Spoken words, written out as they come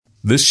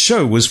This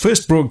show was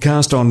first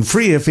broadcast on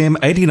Free FM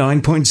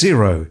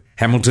 89.0,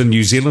 Hamilton,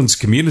 New Zealand's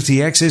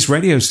community access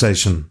radio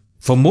station.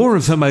 For more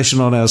information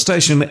on our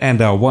station and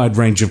our wide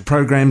range of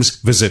programs,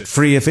 visit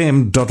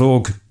freefm.org.nz.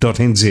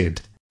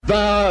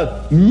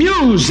 The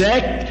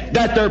music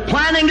that they're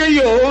planning to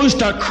use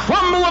to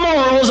crumble the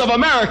morals of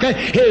America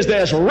is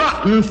this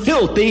rotten,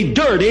 filthy,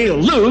 dirty,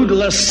 lewd,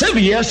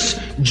 lascivious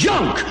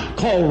junk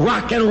called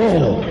rock and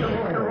roll.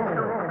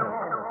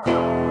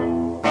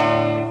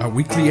 A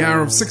weekly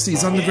hour of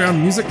 60s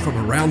underground music from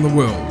around the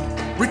world.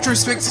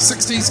 Retrospect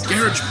 60s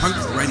Garage Punk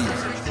Radio.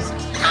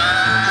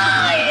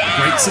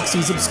 Great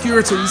 60s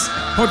obscurities,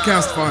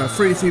 podcast via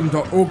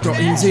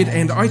freefm.org.nz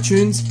and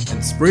iTunes,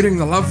 and spreading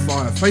the love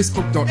via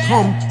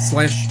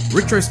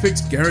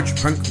facebook.com/Retrospect Garage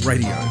Punk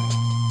Radio.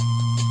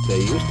 They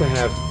used to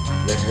have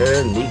their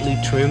hair neatly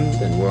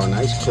trimmed and wore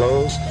nice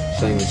clothes,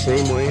 sang the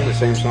same way in the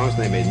same songs,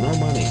 and they made no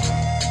money.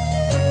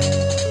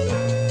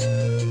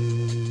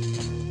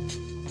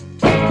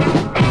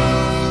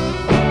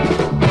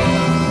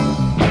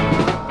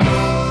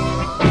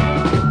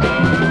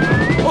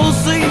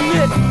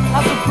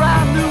 Has a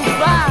brand new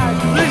bag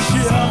this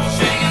year.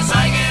 Shaking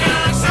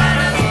psychedelic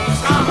silence,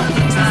 it's coming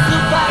to town.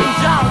 Still bad and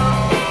jolly,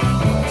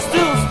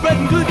 still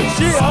spreading good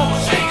cheer.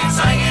 Shaking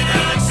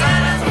psychedelic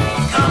silence,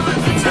 it's coming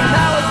to town.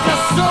 Now it's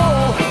got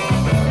soul,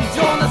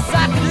 enjoying the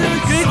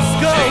psychedelic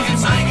skull. Shaking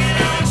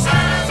psychedelic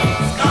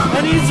silence, it's coming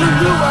and he's the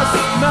newest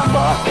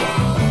member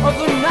of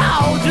the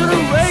now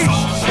generation.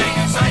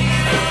 Shaking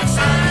psychedelic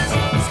silence,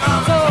 it's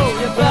coming. So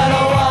you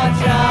better watch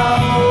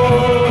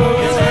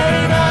out. You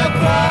better not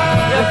cry.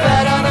 You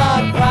better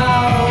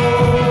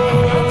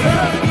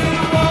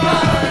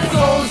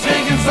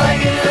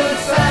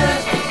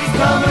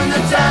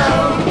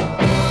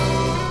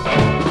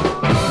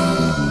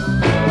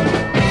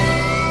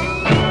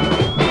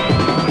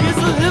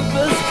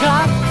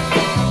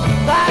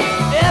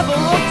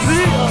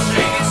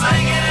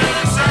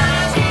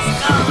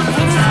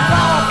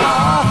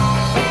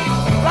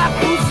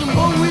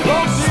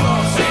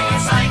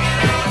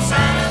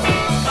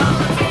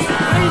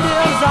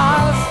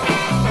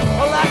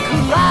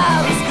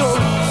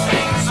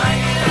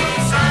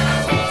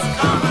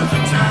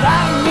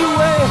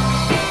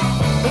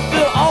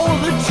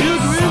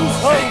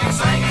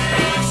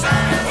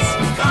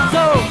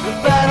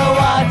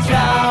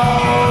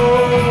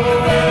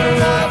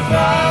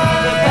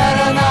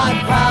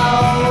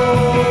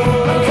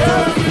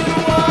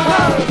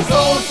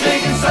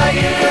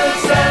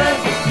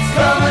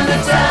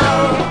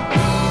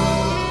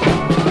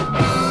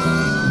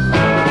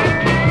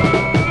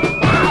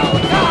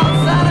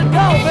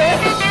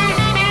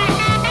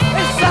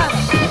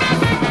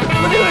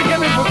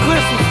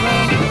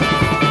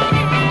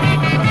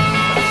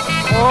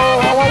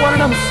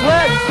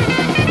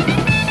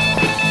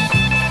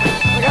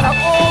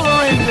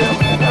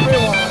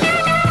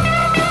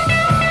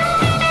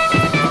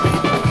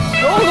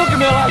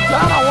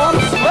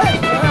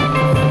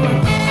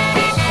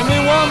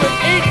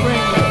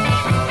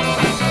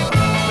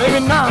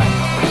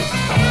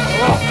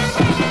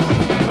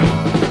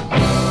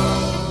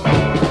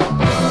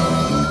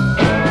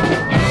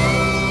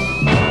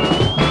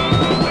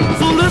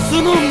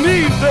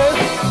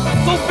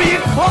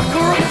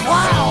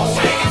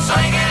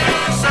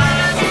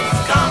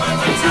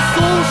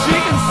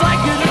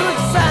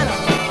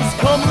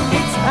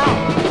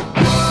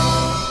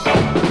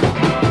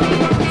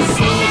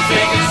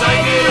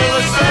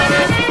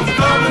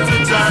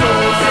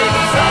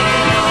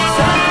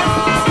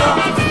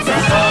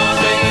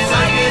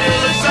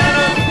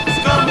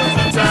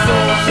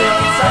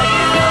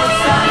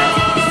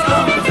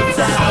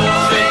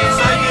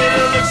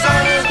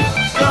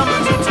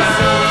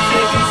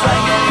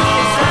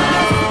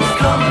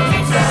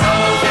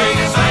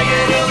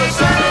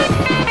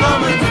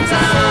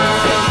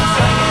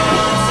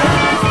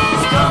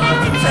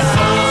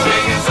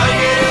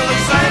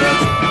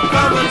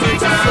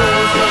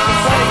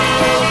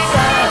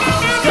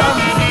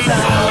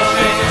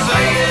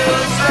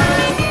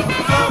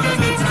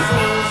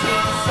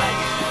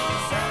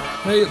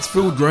It's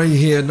Phil Gray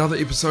here, another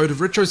episode of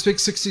Retrospect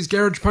 60s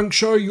Garage Punk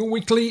Show, your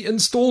weekly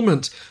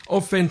instalment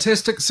of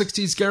fantastic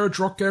 60s garage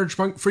rock, garage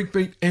punk,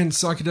 freakbeat and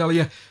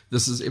psychedelia.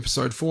 This is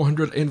episode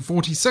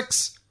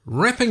 446,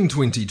 Rapping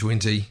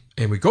 2020.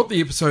 And we got the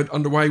episode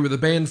underway with a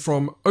band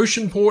from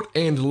Oceanport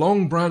and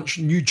Long Branch,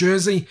 New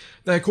Jersey.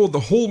 They are called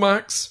the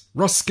Hallmarks.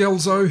 Russ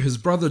Scalzo, his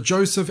brother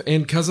Joseph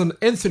and cousin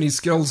Anthony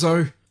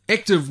Scalzo,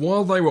 active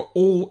while they were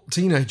all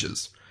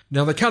teenagers.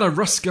 Now, they cut a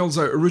Russ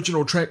Scalzo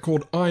original track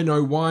called I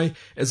Know Why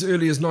as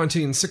early as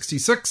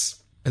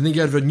 1966, and then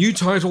gave it a new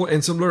title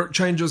and some lyric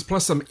changes,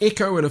 plus some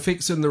echo and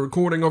effects in the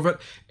recording of it,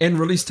 and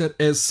released it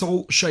as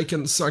Soul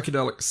Shaken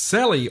Psychedelic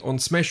Sally on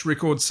Smash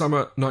Records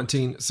Summer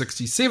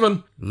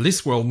 1967.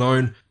 Less well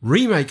known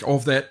remake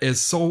of that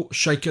as Soul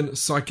Shaken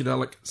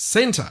Psychedelic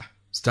Santa,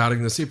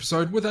 starting this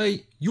episode with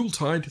a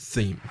Yuletide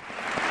theme.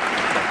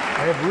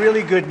 I have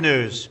really good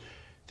news.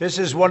 This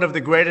is one of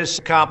the greatest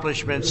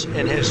accomplishments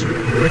in history.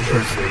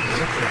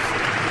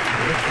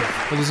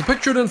 Well, there's a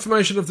picture and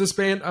information of this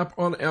band up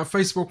on our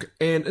Facebook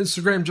and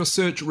Instagram. Just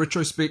search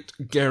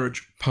Retrospect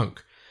Garage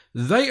Punk.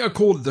 They are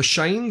called the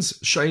Shanes,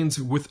 Shanes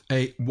with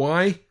a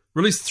Y.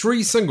 Released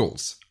 3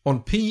 singles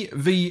on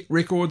PV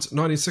Records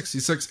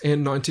 1966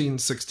 and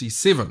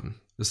 1967.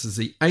 This is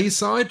the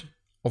A-side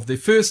of their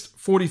first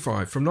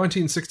 45 from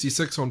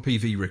 1966 on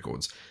PV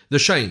Records. The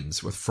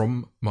Shanes with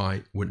From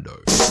My Window.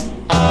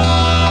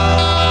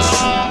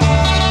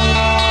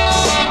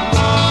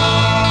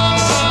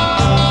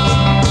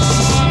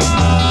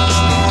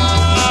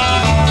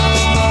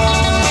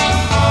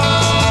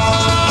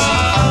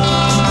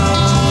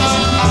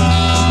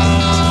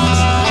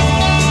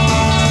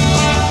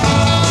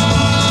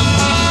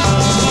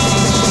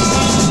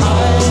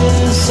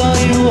 Saw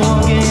you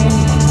walking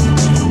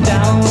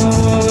down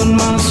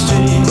my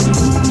street.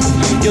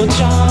 Your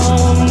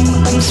charm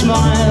and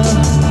smile,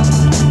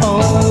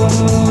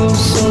 oh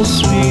so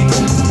sweet.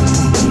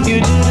 You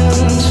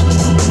didn't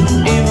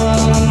even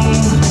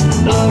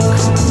look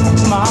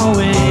my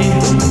way.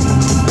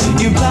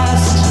 You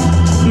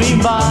passed me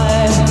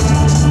by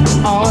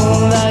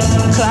on that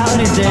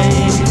cloudy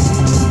day.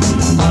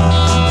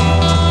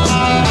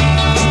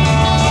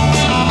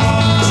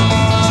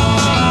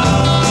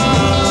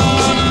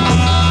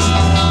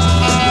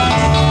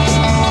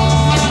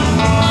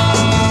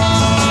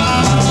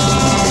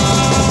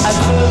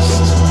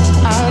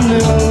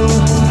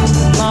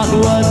 Not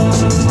what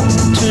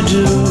to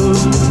do.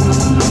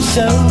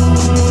 So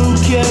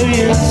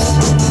curious,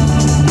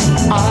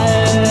 I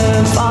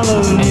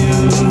followed you.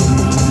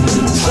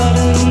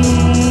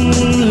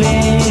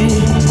 Suddenly,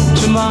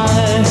 to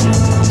my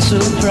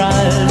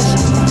surprise,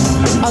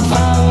 I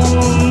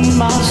found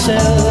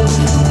myself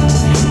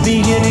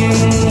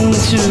beginning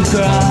to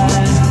cry.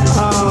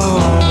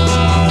 Oh.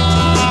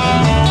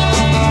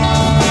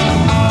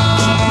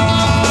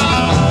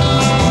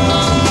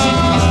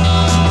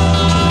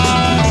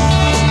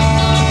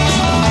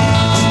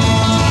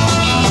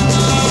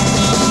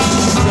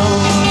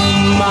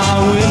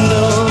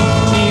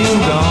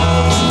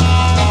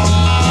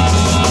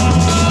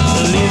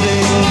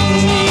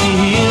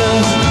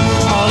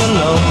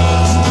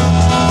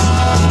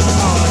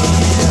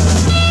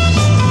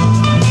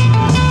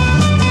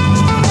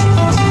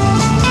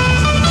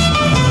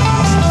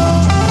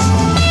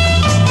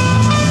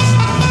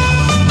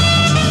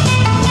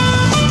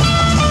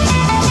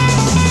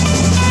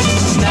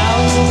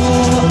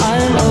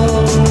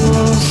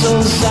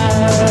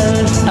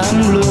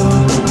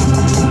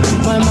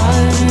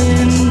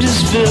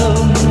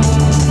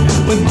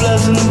 With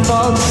pleasant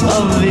thoughts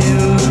of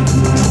you,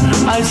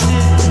 I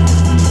sit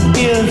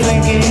here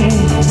thinking,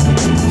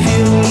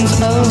 feelings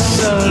oh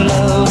so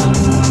low,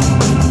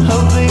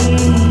 hoping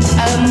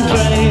and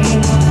praying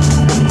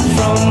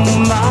from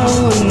my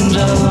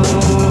window.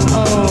 Oh.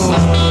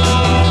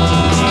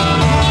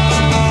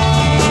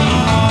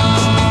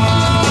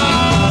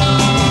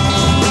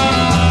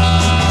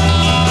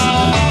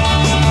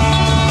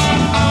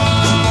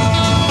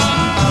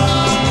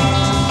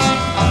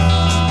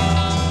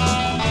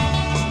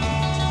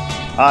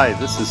 Hi,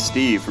 this is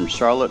Steve from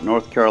Charlotte,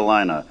 North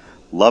Carolina,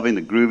 loving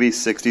the groovy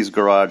 60s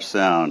garage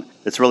sound.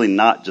 It's really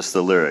not just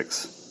the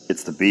lyrics,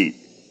 it's the beat.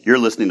 You're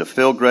listening to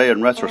Phil Gray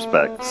in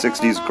Retrospect,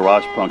 60s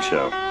Garage Punk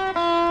Show.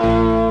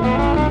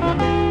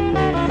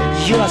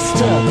 Your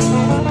stuff,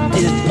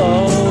 it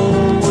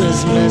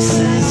always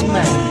messes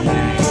mine.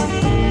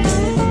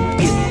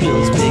 It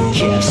builds big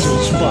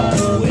castles far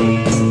away.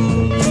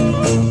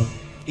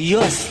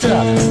 Your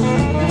stuff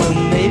will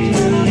make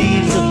me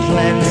leave the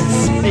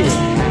planets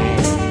behind.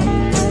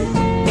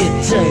 It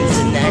turns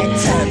the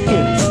nighttime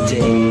into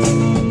day.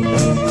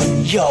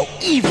 Your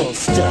evil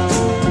stuff,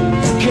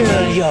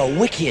 girl, your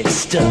wicked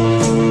stuff.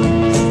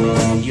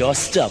 Your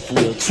stuff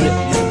will trip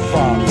me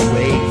far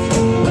away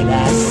from what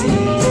I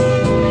see.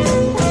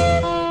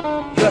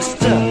 Your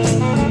stuff,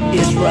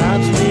 it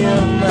robs me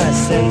of my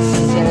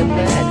senses and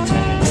my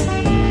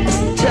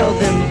time. Tell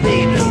them,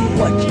 baby,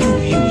 what you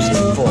use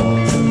it for.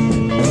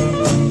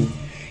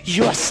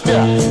 Your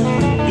stuff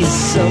is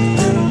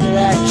something that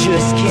I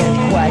just can't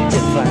quite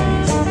define.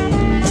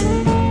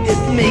 It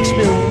makes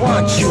me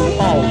want you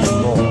all the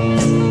more.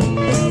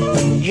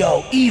 Your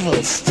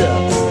evil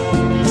stuff,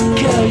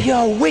 girl,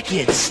 your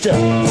wicked stuff.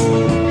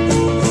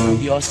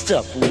 Your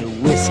stuff will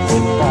whisk me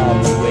far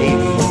away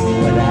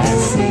from what I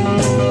see.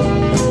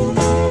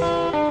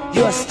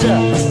 Your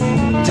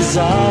stuff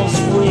dissolves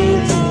away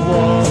the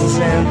walls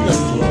and the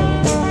floor.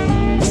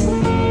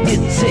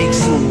 It takes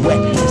the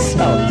wetness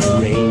of the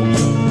rain.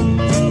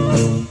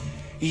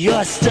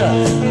 Your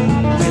stuff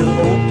will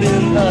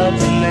open up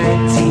an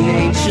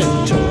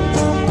ancient door.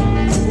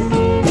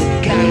 It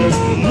kind of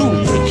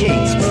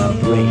lubricates my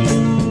brain.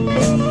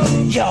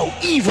 Your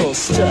evil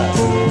stuff,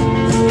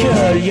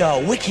 girl,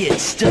 your wicked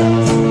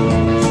stuff.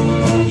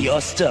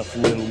 Your stuff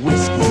will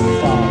whisk me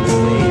far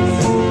away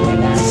from what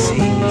I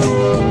see.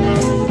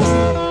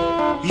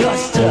 Your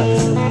stuff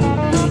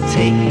will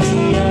take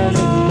me on a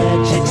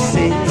magic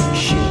sailing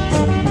ship,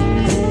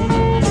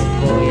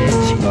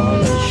 voyage on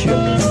a ship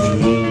of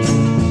dreams.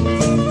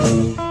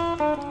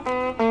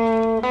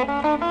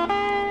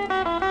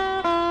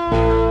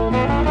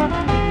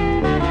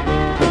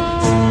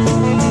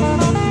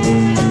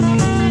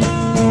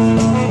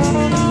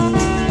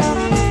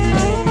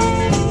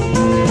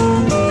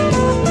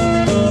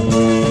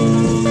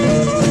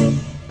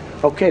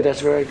 Okay,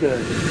 that's very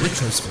good.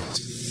 Retrospect,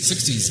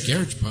 60s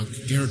garage punk,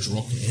 garage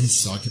rock and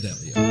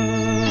psychedelia.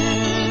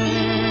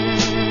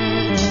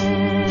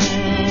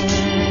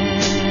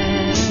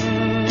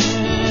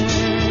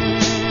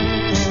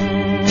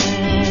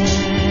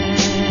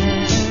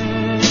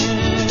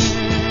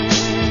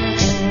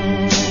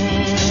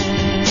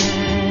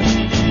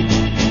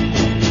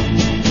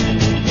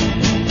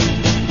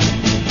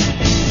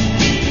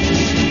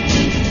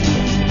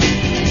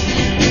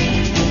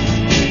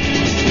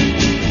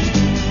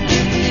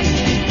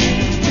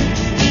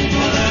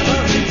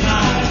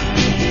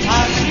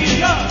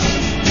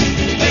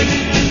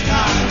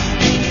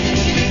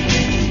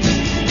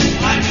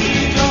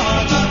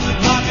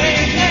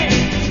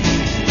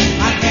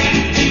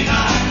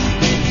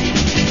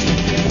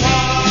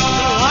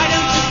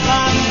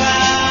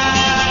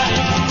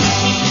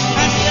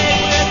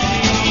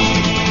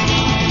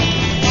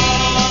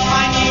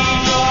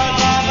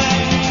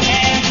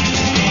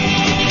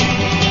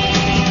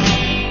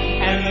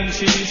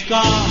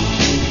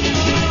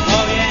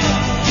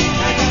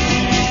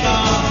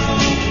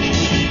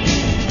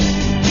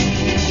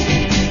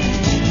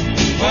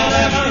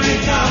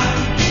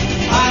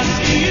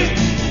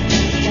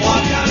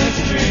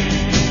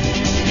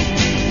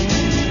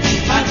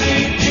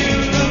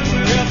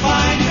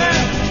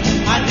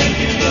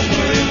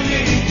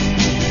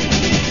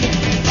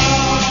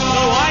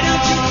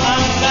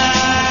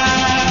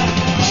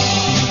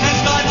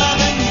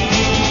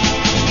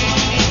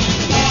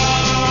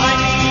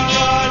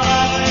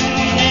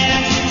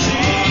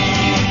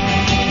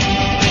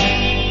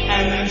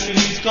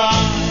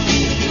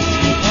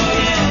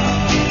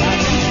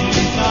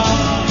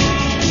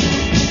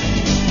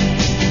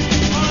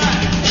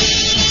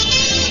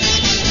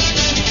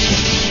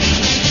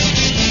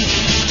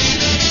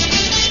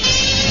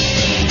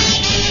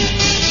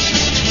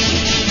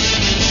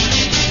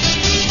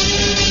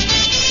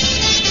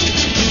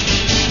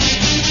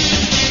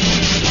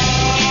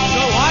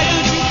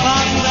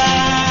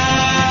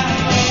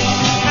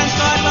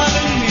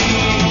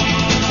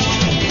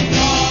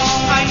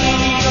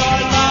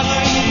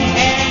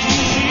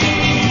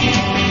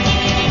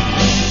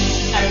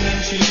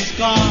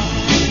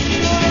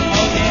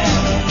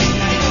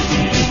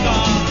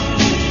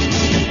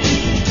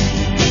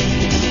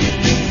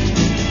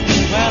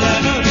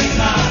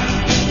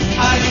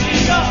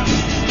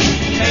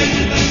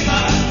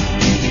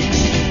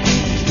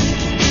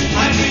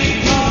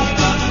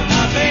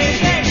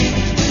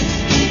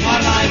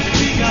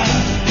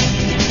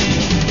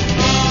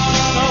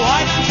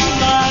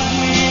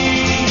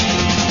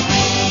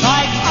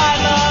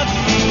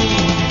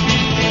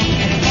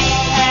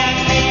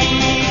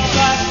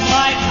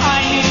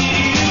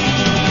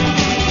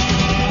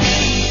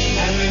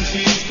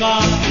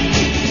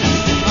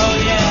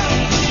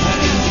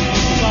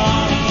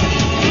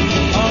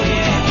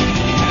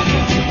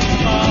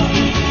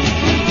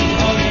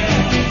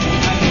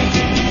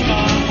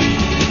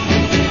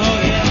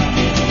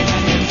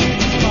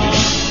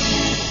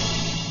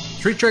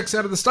 Three tracks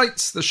out of the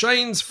States, The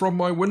Shanes, From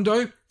My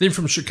Window, then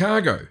from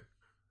Chicago.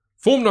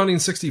 Formed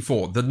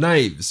 1964, The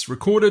Knaves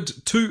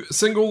recorded 2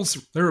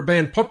 singles. They're a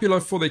band popular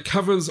for their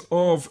covers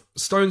of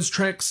Stones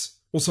tracks,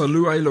 also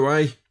Louie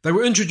Louie. They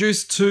were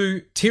introduced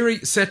to Terry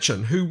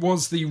Satchin, who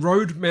was the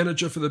road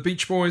manager for the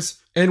Beach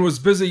Boys and was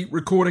busy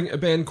recording a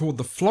band called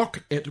The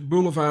Flock at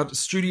Boulevard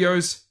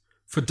Studios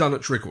for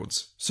Dunwich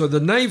Records. So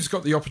the Knaves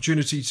got the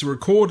opportunity to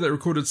record. They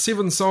recorded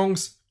 7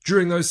 songs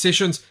during those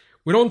sessions,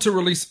 went on to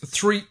release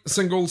 3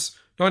 singles,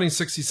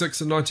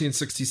 1966 and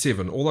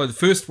 1967, although the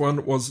first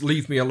one was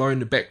Leave Me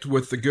Alone, backed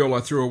with The Girl I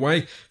Threw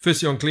Away,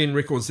 firstly on Glen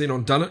Records, then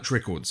on Dunwich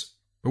Records.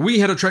 But we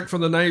had a track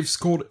from the Knaves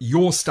called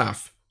Your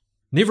Stuff.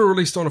 Never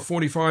released on a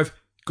 45,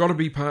 got to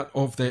be part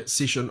of that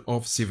session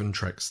of 7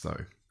 tracks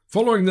though.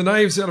 Following the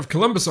Knaves out of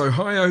Columbus,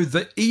 Ohio,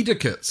 the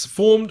Edikits,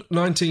 formed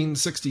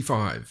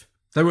 1965.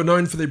 They were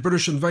known for their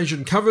British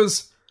invasion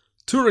covers,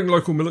 touring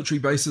local military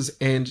bases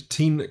and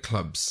teen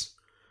clubs.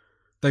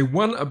 They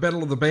won a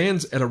Battle of the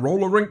Bands at a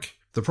roller rink,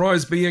 the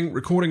prize being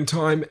recording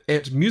time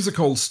at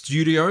Music-Hole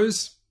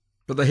Studios,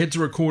 but they had to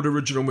record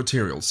original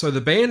material. So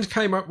the band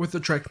came up with the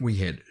track we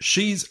had,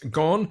 She's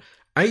Gone,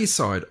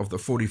 A-side of the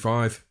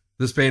 45.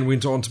 This band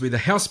went on to be the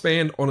house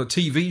band on a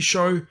TV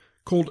show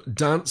called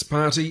Dance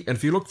Party, and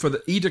if you look for the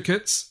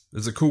Edikits,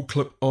 there's a cool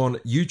clip on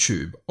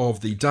YouTube of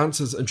the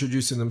dancers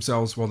introducing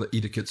themselves while the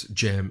Edikits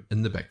jam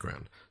in the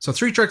background. So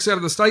 3 tracks out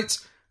of the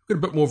States,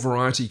 we've got a bit more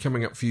variety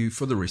coming up for you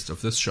for the rest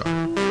of this show.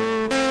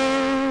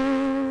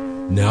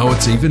 Now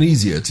it's even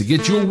easier to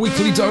get your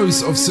weekly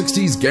dose of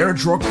 60s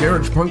garage rock,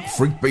 garage punk,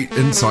 freak beat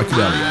and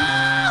psychedelia.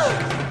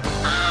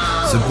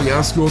 Simply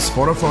ask your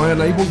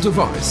Spotify-enabled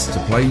device to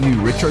play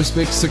you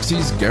Retrospect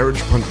 60s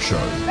Garage Punk Show.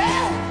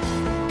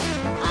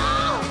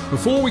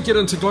 Before we get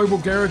into Global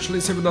Garage,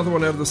 let's have another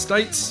one out of the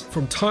States.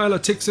 From Tyler,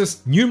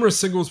 Texas, numerous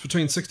singles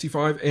between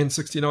 65 and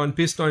 69,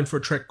 best known for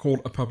a track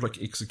called A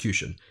Public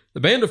Execution.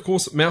 The band, of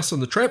course, Mouse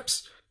and the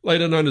Traps,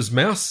 later known as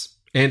Mouse,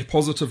 and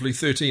Positively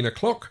 13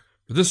 O'Clock.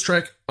 With this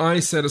track, I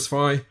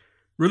Satisfy,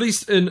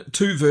 Released in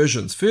two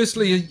versions.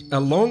 Firstly, a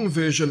long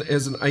version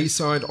as an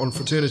A-side on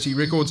Fraternity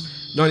Records,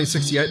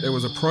 1968, there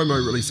was a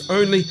promo release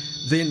only.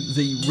 Then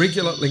the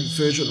regular length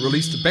version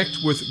released backed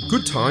with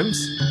Good Times,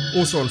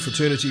 also on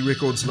Fraternity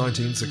Records,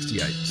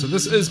 1968. So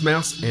this is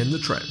Mouse and the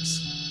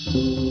Traps.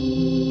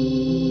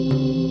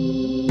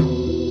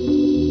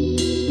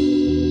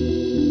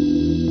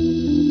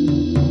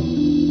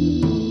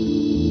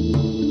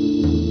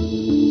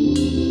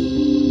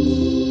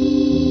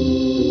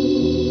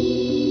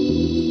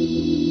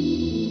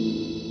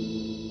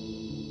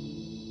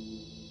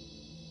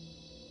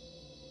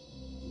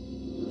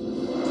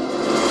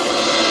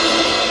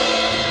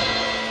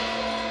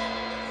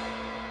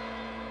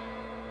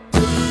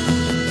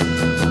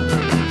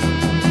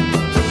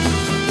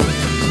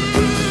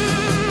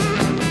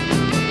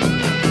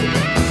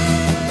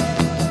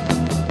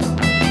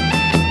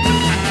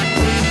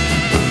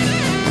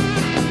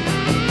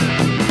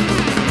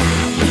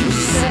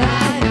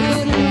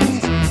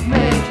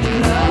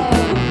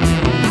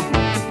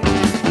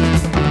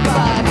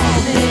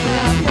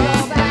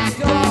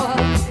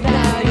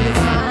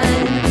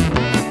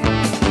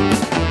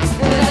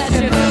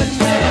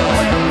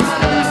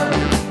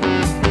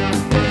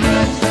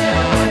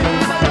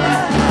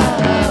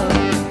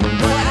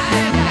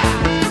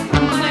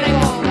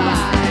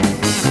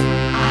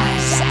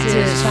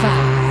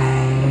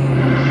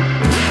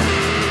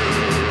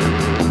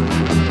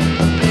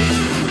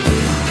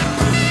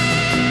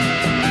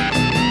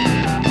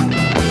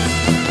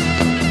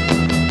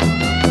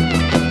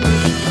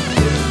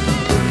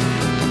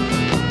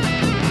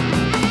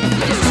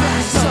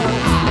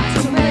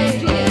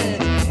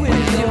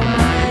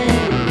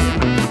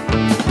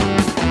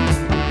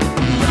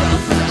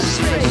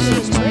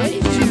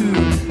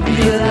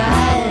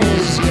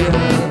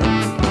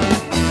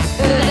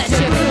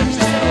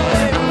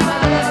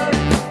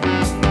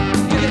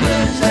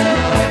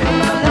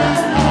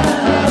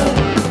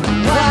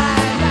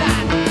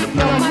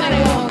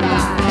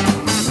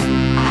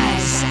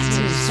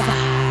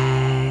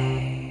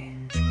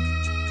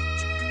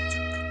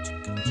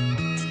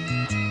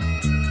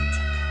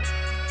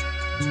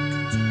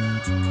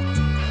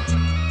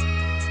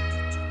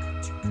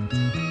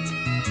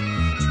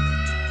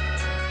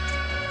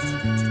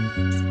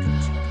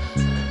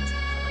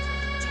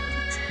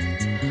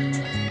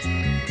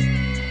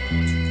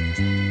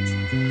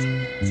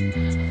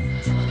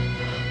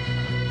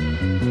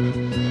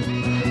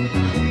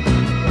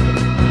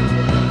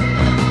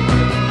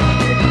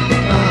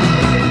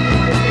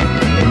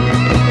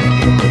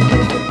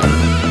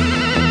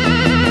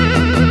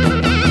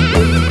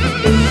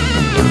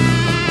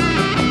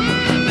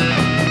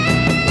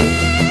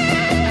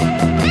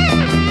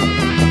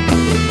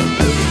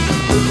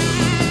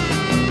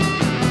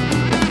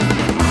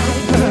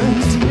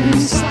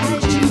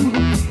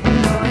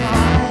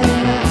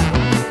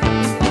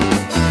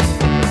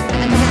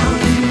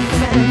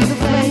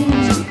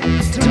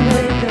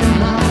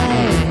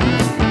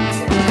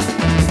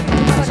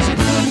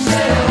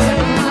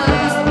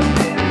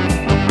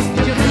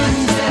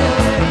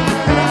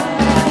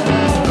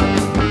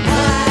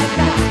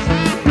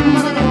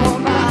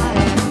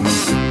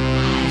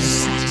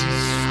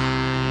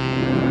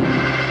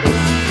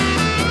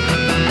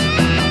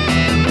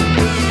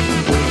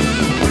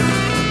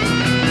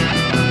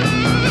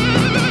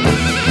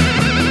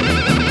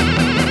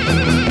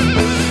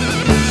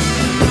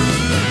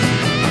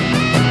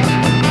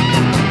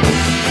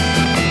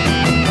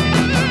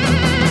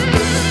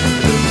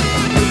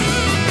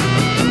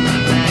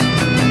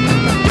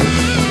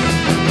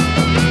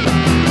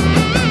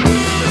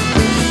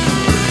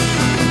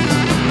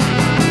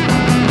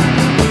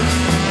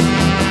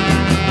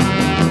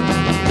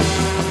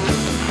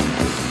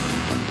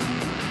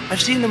 I've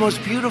seen the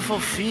most beautiful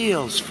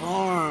fields,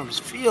 farms,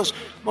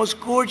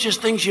 most gorgeous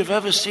things you've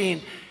ever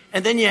seen.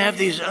 And then you have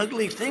these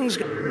ugly things.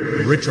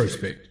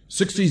 Retrospect,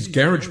 60s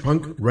Garage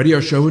Punk radio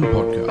show and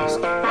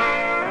podcast.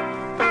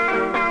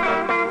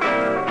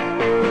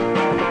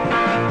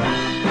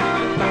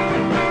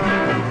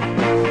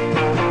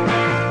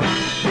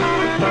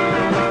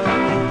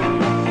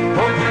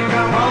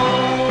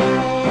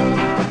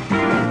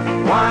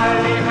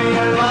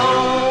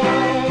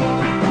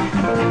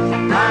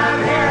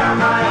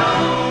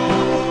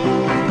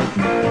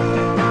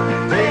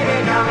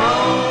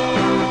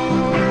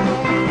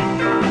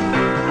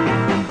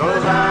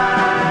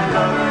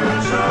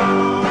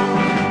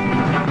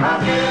 I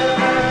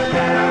give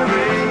her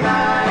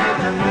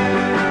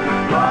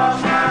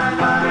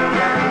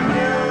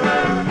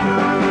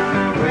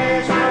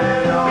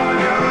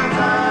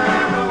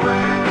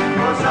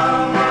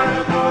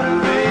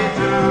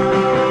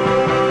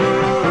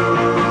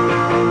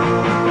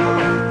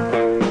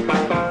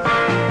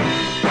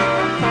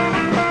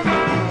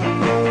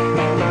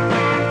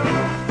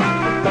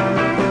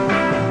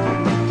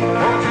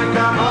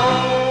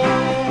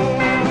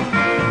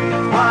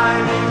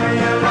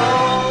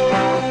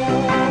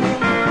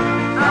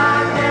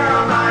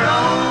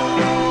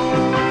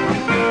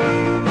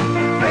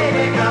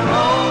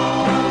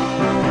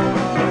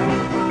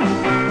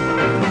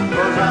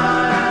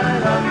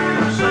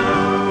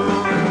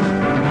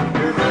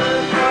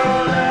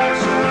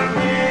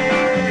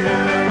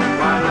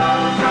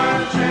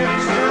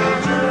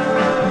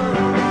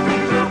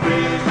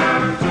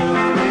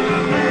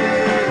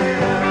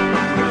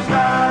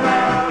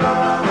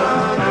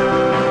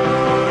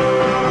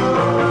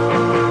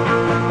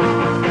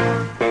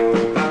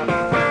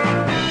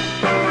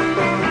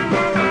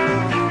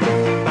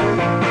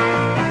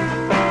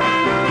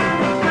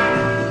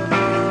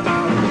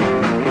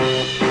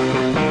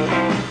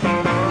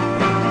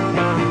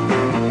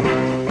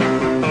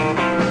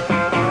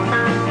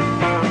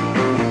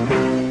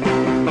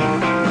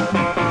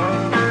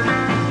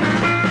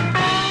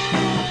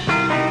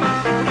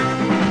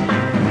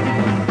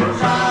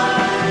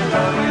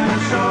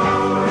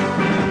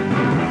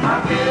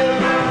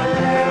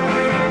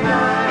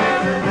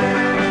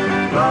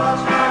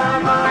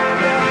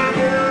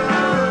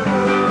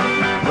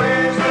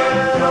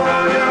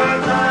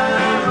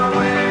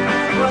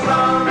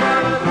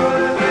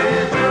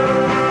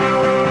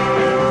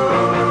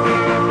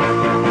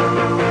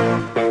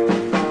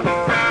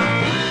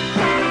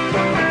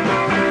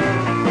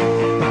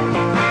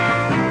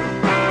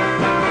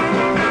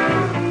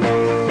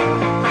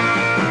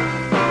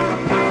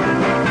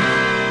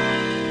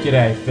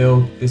G'day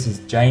Phil, this is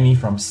Jamie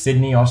from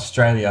Sydney,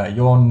 Australia.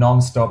 Your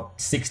non-stop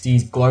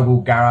 60s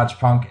global garage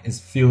punk is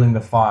fueling the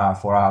fire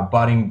for our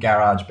budding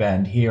garage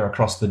band here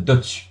across the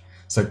Dutch.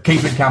 So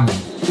keep it coming.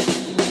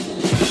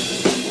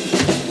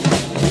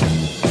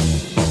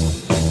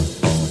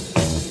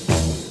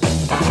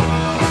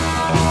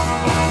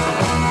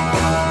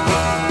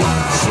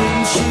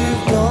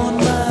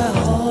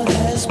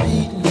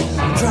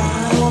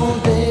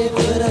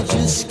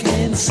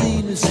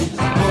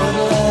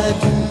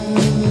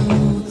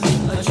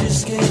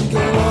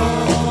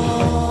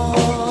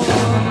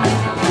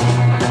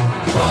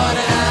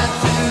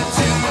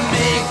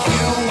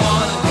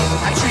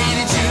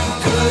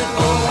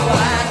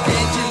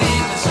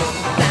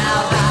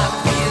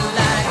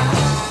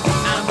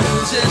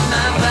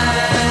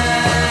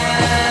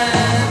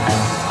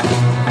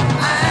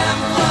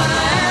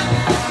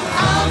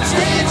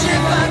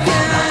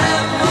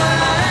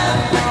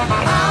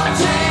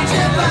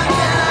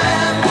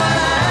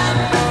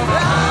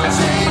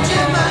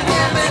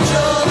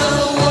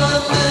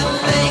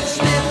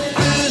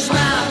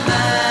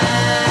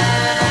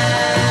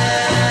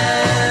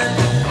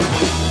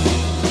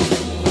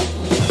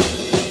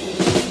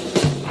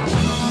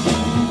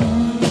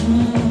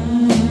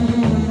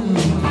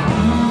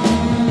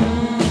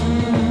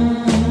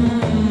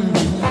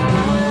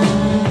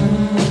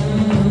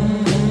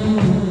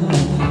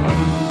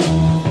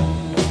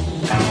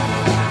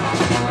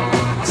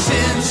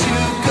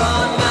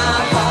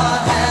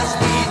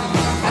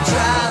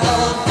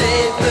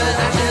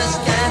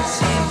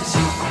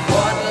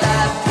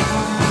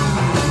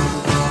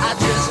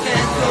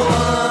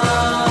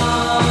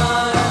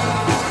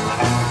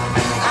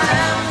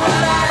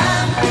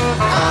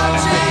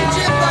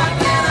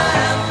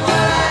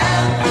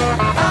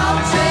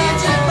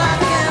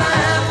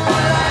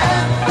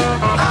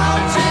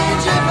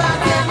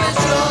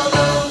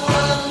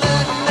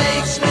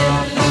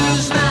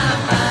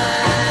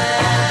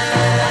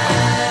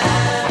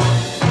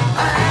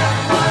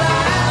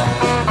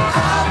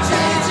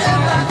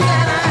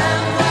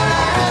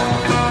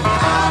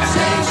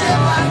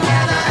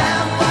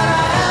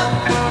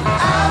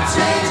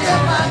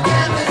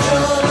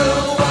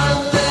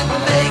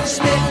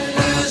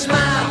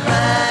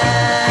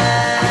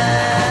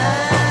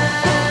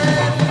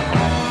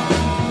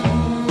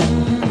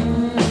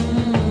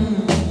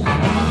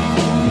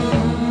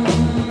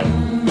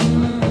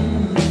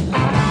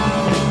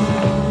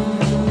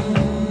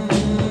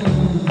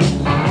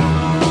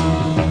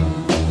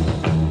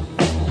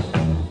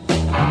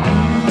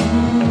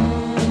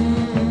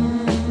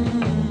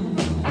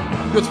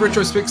 With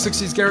Retrospect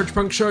 60s Garage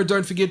Punk Show,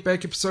 don't forget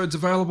back episodes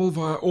available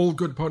via all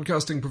good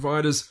podcasting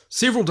providers.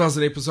 Several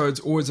dozen episodes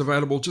always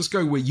available. Just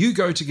go where you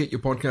go to get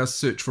your podcast,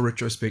 search for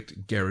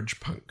Retrospect Garage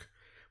Punk.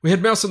 We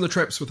had Mouse and the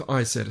Traps with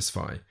I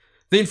Satisfy.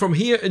 Then from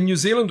here in New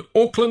Zealand,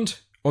 Auckland,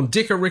 on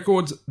Decca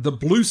Records, the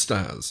Blue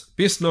Stars,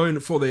 best known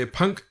for their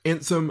punk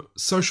anthem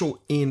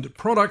Social End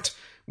Product,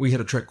 we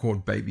had a track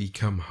called Baby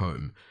Come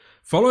Home.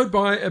 Followed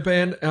by a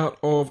band out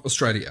of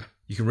Australia.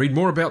 You can read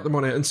more about them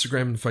on our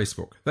Instagram and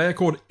Facebook. They are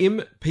called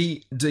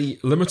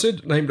MPD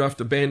Limited, named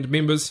after band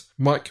members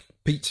Mike,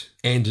 Pete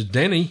and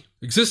Danny.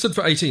 Existed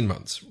for 18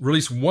 months.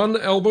 Released one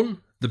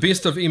album, The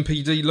Best of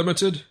MPD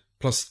Limited,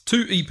 plus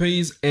 2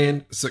 EPs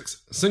and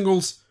 6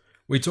 singles.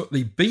 We took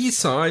the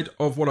B-side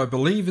of what I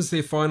believe is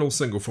their final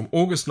single from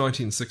August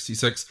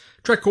 1966,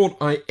 a track called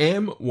I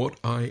Am What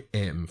I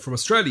Am, from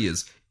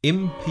Australia's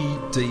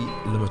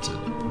MPD Limited.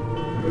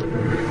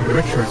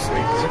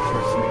 Retrospect.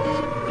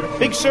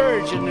 Big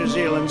surge in New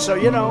Zealand, so,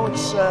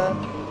 it's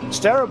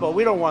terrible.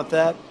 We don't want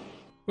that.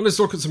 Well, let's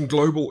look at some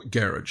global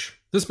garage.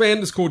 This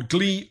band is called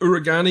Gli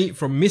Uragani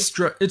from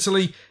Mestre,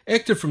 Italy,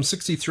 active from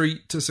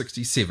 63 to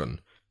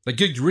 67. They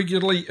gigged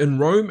regularly in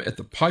Rome at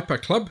the Piper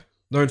Club,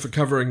 known for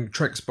covering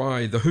tracks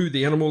by The Who,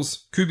 The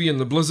Animals, Kubi and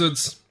the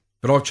Blizzards,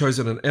 but I've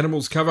chosen an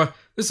Animals cover.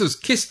 This is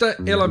Questa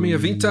è la mia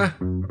vita,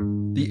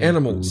 The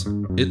Animals,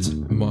 It's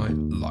My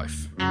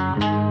Life.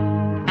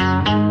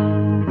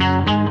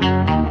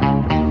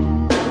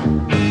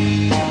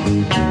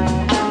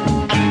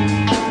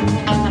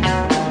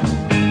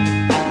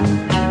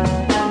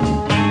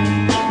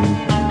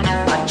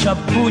 Faccio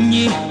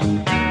pugni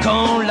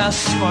con la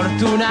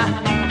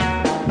sfortuna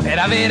per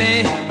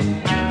avere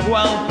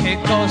qualche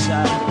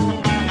cosa,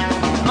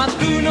 ma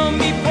tu non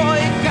mi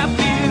puoi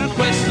capire,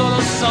 questo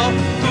lo so.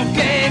 Tu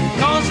che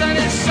cosa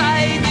ne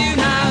sai di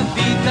una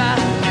vita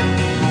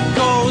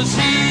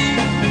così?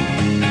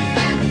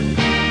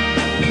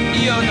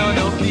 Io non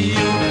ho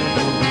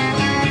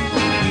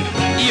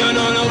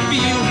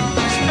più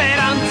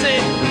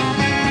speranze,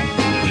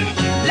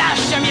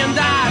 lasciami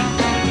andare,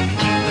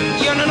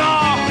 io non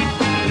ho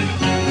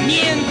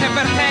niente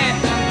per te,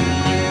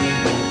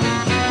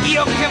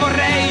 io che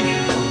vorrei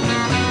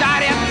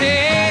dare a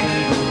te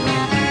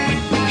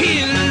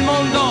il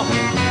mondo.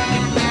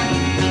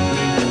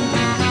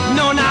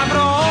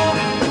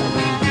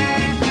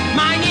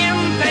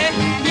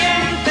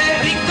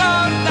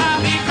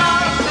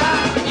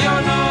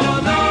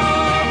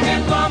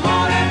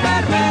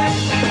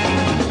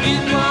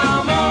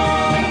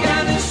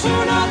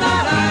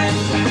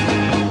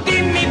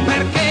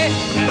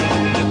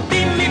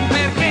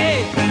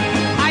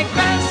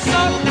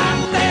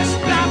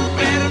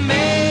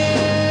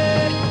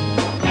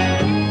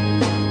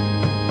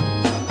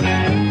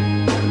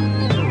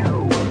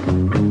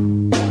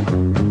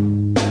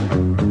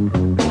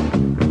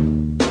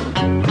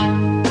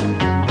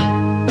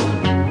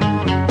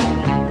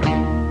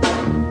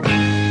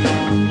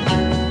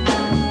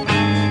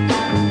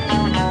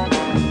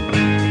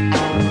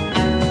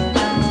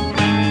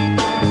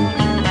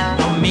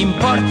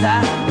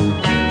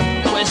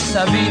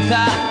 questa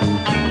vita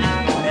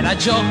e la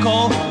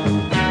gioco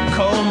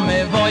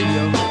come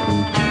voglio,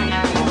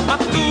 ma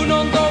tu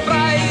non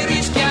dovrai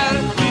rischiare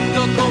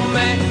tutto con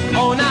me.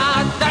 Ho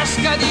una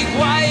tasca di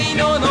guai,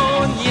 non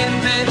ho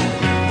niente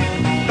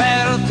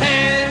per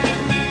te,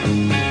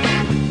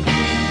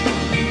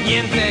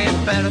 niente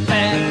per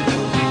te,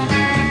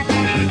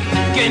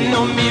 che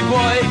non mi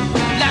vuoi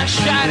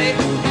lasciare.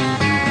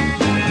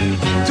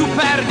 Tu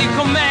perdi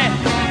con me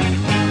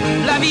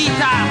la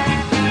vita,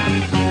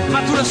 ma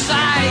tu lo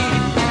sai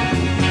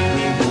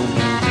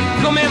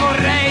come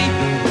vorrei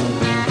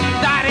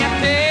dare a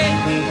te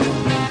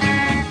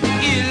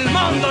il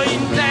mondo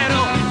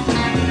intero.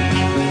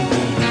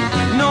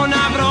 Non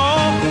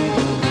avrò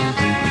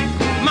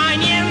mai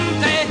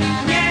niente,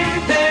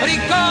 niente.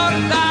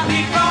 Ricorda,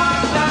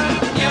 ricorda,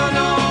 io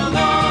non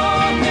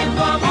ho il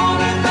tuo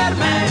amore per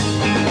me,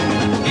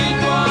 il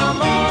tuo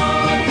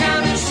amore che a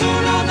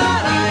nessuno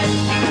darai.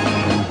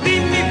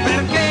 Dimmi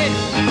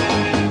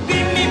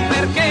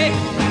perché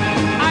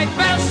hai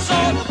perso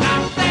la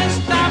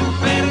testa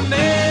per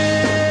me.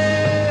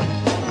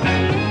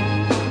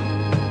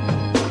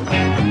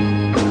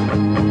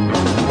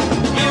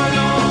 Io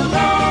non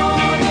ho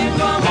il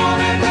tuo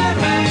amore per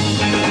me,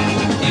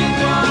 il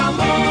tuo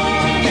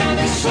amore che a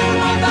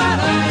nessuno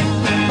darai.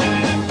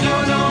 Io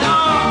non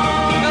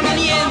ho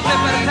niente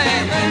per te,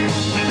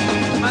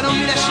 ma non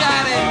mi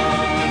lasciare,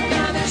 che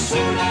a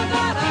nessuno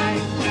darai,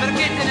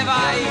 perché te ne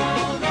vai.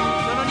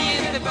 Non ho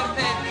niente per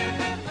te,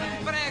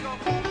 prego,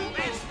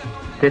 resta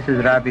con me. This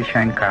is Ravi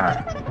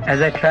Shankar. As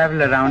I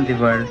travel around the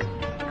world,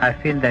 I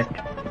feel that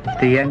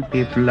the young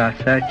people are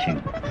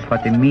searching for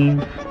the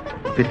means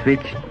with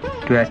which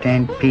to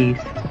attain peace,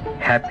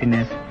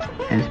 happiness,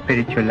 and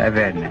spiritual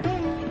awareness.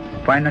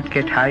 Why not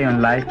get high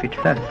on life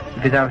itself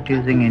without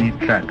using any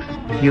drugs?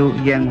 You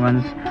young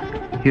ones,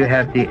 you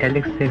have the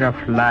elixir of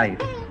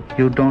life.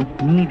 You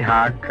don't need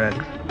hard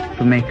drugs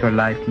to make your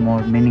life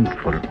more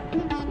meaningful.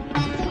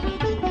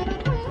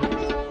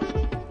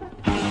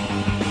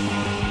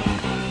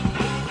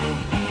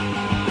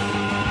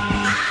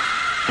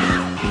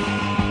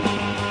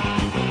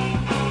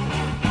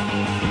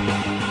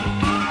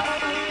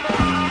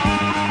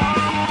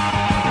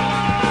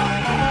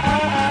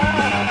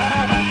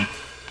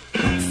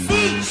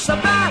 Si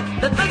Chopin,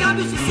 le très grand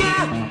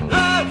musicien,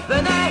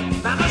 revenait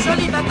par un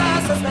joli matin,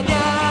 ça serait bien.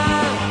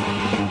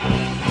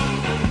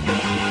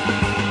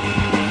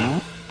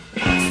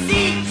 Si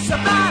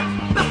Chopin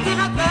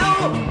partirait très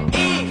haut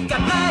et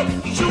qu'après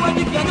il jouait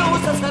du piano,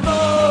 ça serait beau.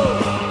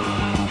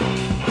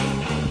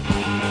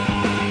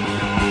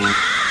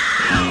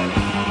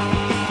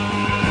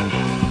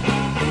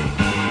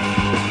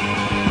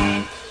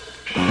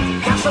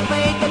 Car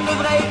Chopin était le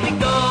vrai hippie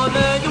comme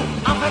nous,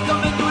 enfin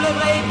comme tous les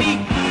vrais hippies.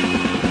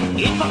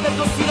 Il portait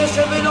aussi les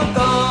cheveux longs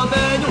comme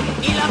nous,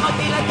 il a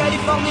raté la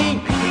Californie.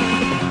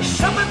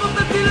 Chopin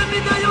portait-il le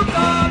médaillon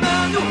comme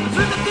nous,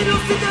 faisait-il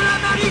aussi de la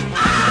marine?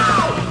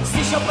 Oh,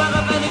 si Chopin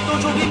revenait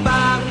aujourd'hui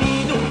parmi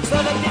nous,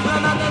 serait-il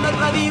vraiment de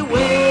notre avis?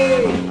 Oui.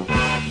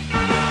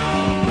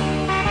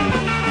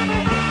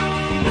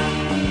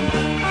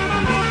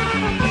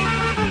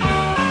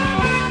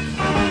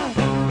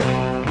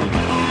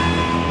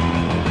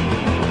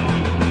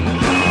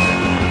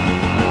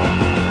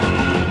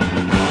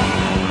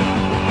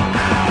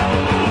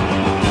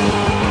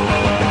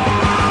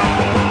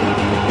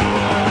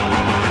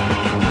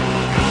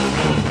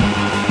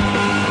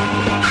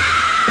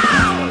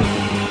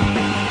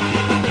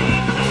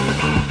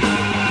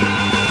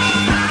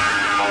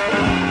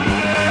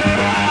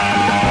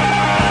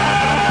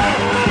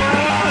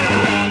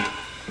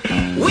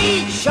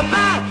 Oui,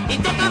 Chopin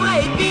était un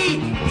vrai hippie,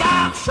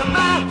 car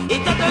Chopin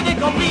était un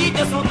incompris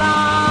de son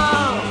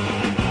temps.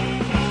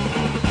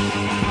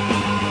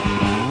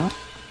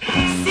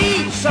 Si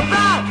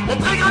Chopin, le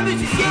très grand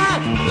musicien,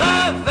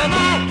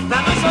 revenait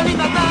par un joli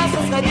matin, ce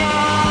serait bien.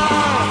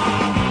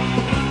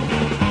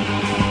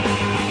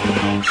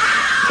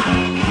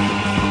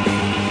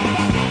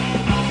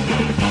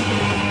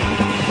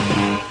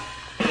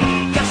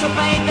 Car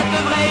Chopin était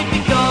un vrai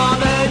hippie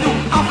comme nous,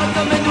 enfin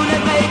comme nous les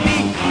vrais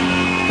hippies.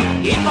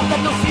 Il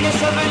portait aussi les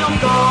cheveux longs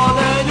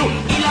comme nous,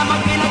 il a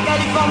manqué la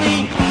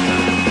Californie.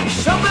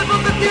 Chopin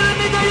portait-il le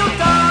médaillon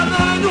comme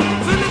nous,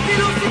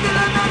 faisait-il aussi de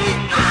la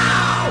marine?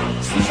 Oh,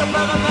 si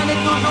Chopin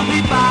revenait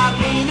aujourd'hui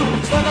parmi nous,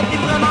 serait-il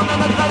vraiment de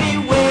notre avis?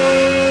 Oui.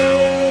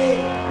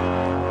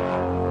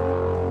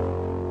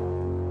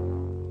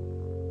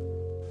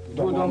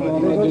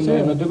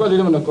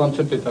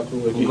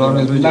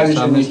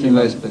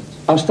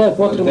 A šta je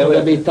potrebno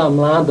da bi ta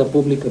mlada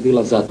publika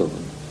bila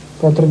zadovoljna?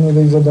 Potrebno je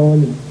da ih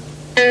zadovoljimo.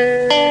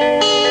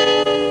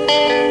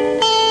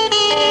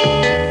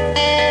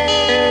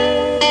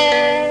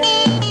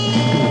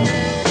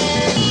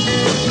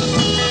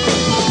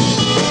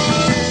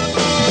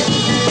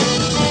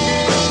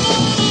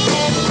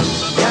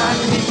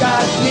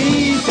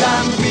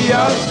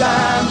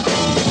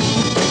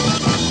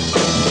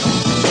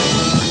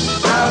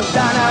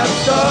 Danas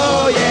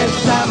to je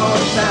samo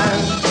san.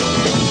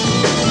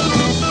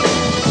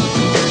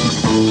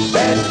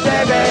 Bez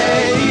tebe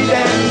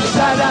idem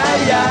sada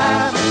ja.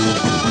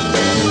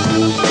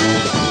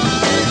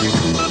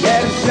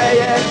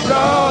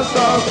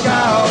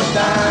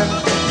 Sam.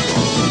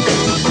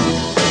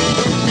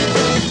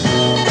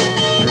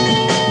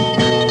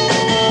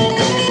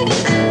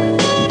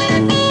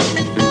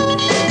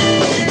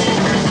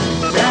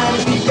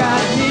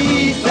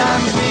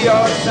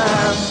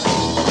 Sam.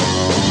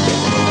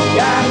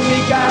 Yanni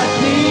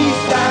Gatni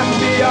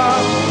Sambio,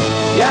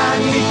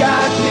 Yanni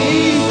Gatni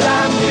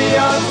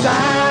Sambio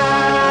Sam.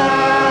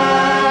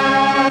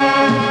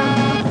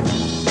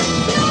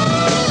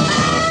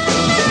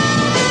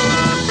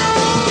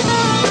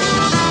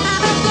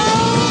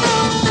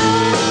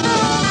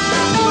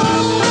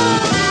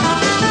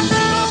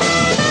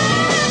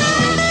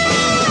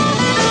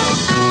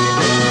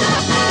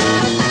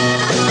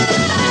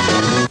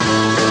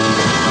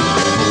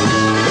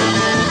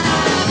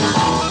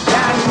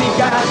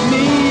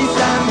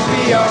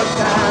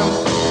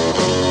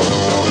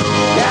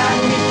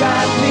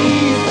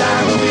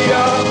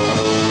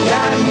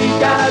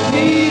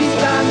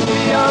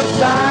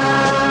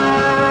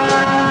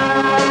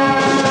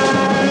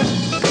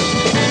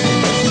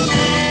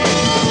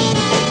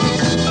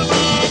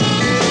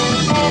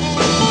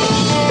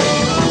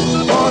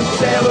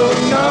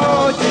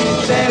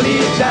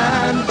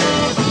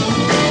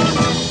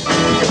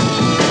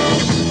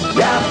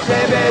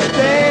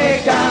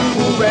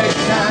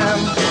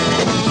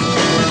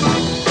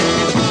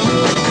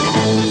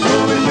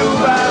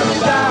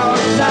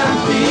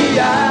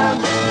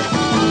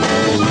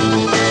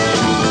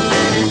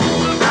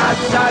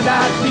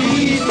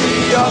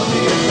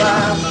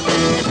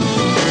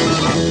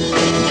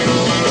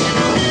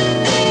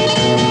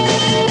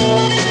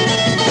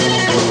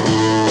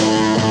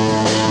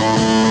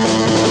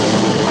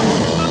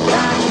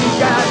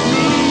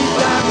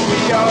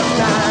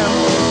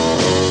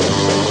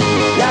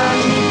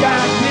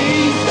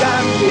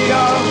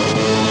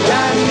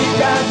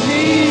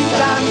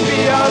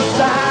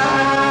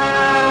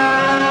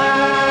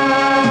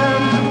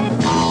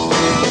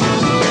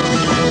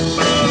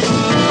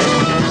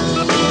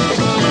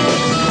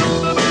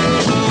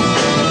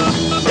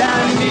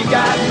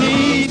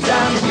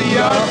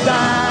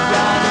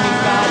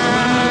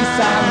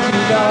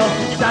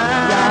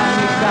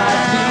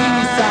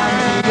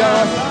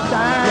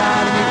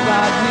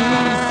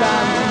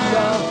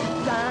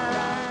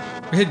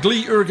 We had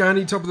Gli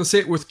Uragani top of the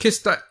set with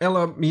Questa è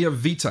la mia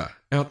vita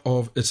out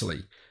of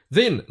Italy.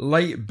 Then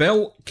Le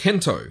Bel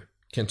Canto,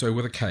 Canto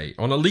with a K,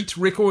 on Elite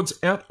Records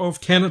out of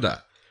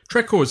Canada.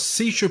 Track called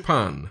Si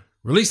Chopin.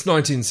 Released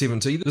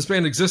 1970, this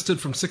band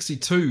existed from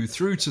 62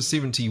 through to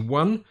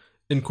 71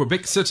 in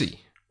Quebec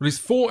City.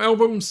 Released 4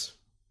 albums,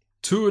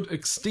 toured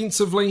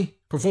extensively,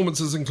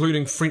 performances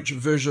including French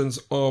versions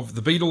of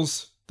The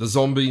Beatles, The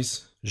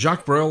Zombies,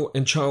 Jacques Brel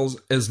and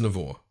Charles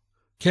Aznavour.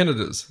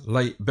 Canada's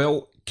Le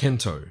Bel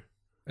Canto.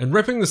 And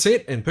wrapping the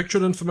set and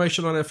pictured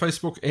information on our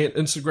Facebook and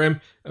Instagram,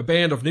 a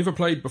band I've never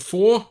played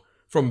before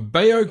from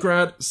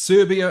Beograd,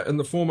 Serbia in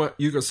the former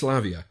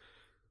Yugoslavia.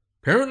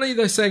 Apparently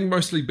they sang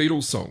mostly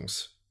Beatles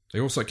songs. They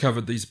also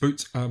covered These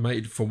Boots Are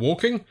Made for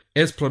Walking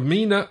as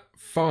Plamena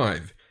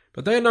 5,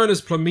 but they are known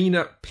as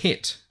Plamena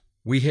Pet.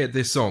 We had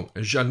their song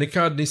Ja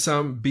nikad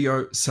nisam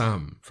bio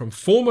sam from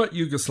former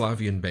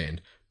Yugoslavian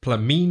band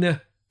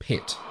Plamena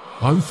Pet.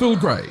 I'm Phil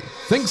Gray.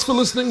 Thanks for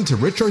listening to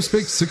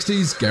Retrospect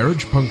 60s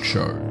Garage Punk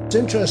Show. It's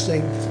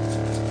interesting.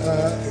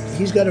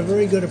 He's got a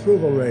very good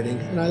approval rating,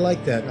 and I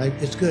like that.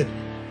 It's good.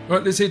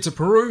 Right, let's head to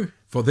Peru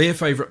for their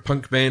favourite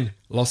punk band,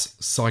 Los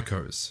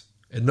Psychos.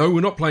 And no, we're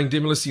not playing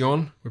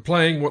Demolition. We're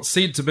playing what's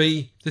said to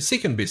be their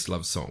second best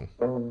love song,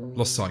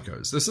 Los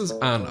Psychos. This is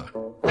Ana.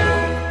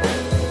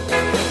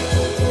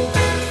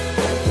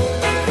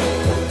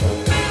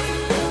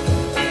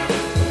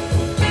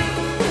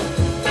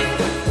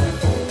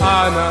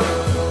 Ana,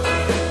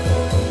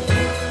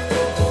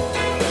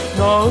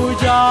 no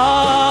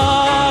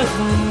huyas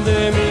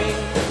de mí,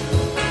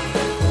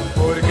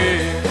 porque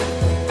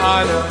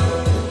Ana,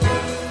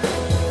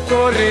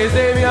 corres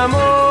de mi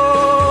amor,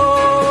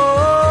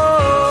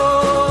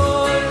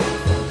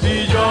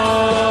 y yo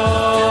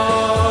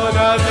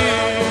nací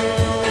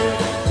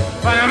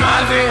para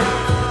amarte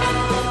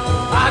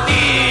a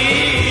ti,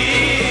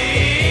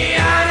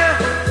 Ana,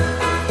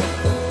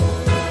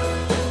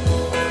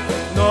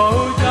 no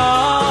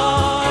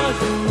huyas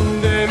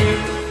de mí,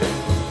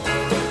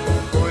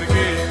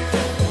 porque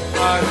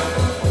Ana,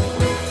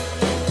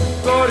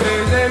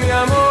 corres de mi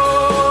amor,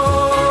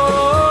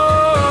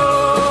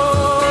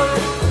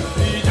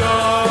 y yo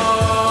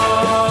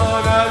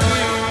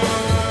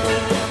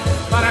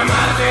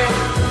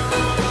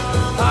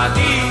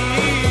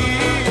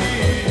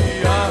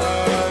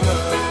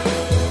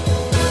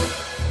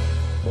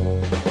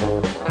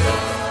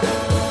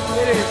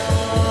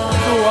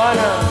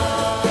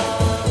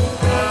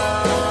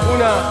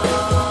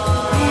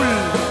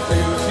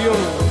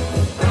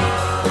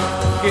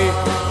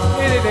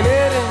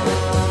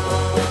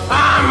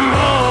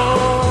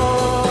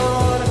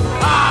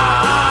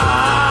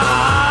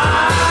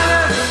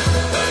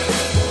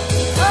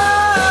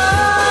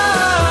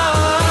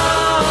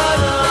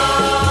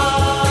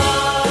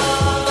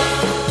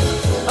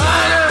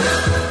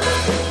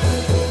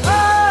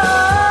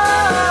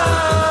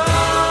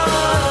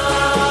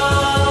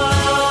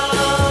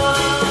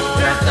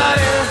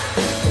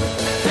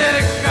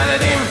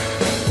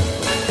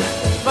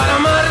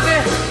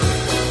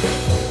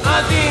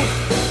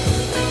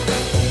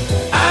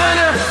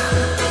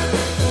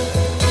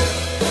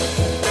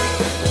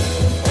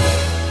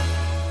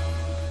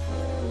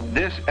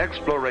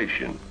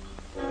exploration,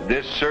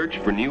 this search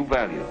for new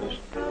values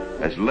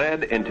has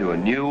led into a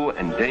new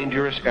and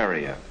dangerous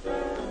area,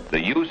 the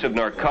use of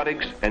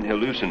narcotics and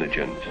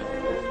hallucinogens.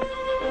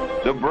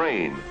 The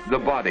brain, the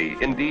body,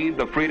 indeed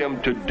the freedom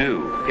to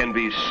do, can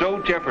be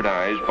so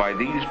jeopardized by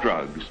these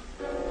drugs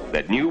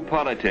that new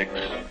politics,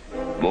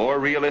 more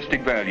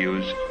realistic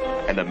values,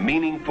 and a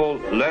meaningful,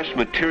 less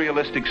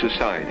materialistic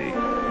society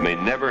may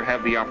never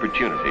have the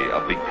opportunity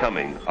of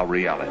becoming a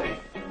reality.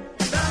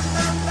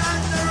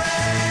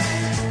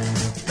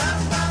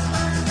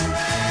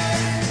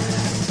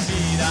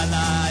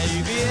 Mírala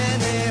y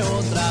viene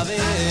otra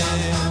vez,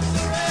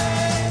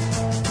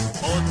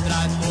 otra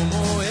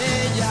como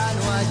ella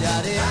no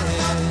hallaré.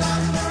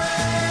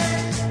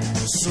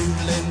 Sus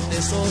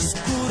lentes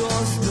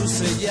oscuros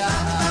luce ya,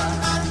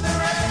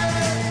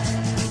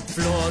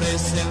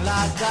 flores en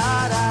la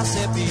cara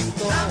se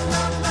pintó.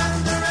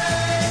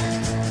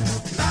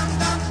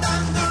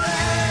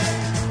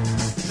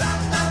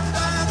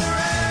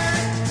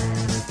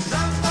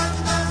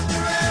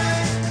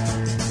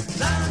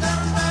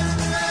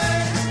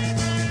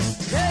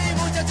 Hey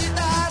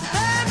muchachita,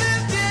 te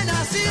ves bien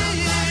así,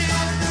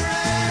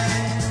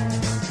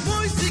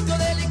 muy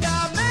psicodélica,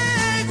 me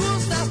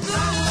gustas tú.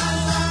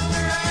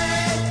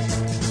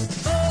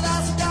 Toda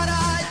su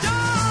cara yo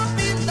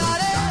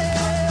pintaré,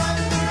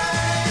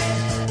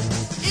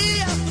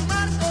 y a tu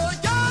marco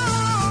yo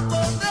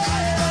pondré.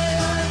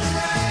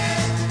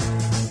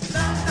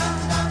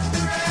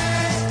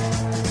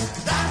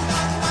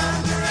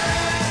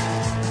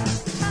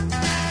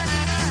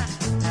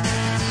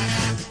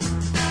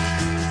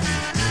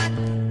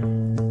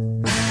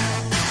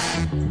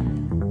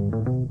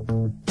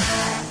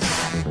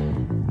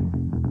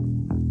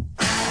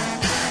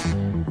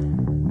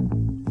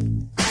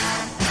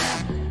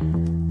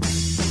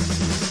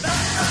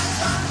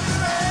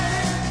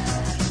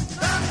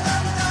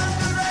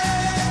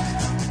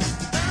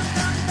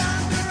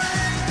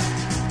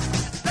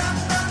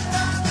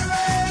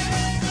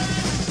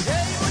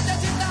 Hey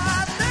muchachita,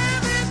 te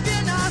ves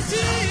bien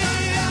así,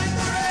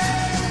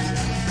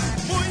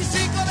 muy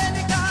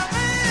psicodélica,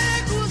 me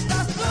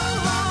gustas tú.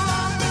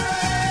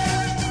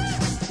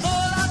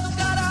 Toda tu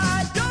cara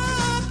yo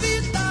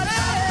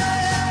pintaré,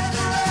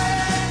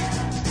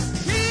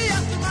 y a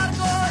tu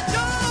marco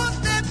yo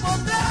te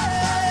pondré.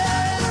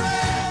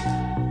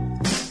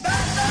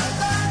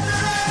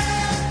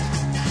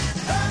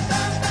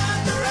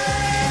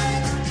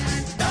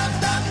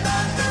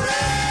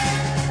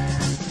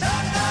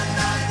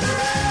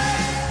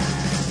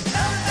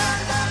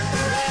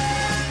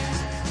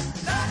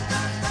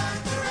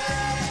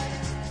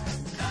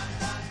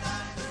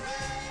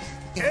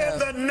 In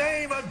the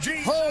name of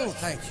Jesus. Oh,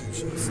 thank you,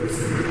 Jesus.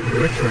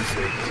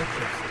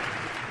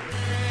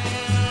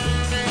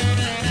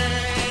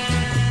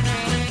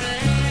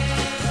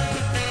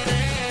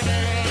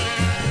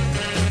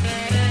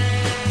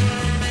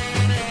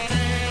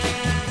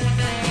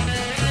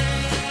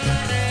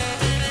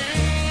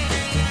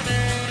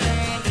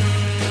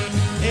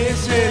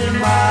 Es el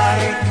mar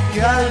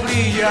que al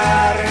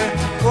brillar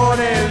con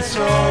el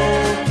sol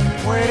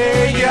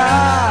muere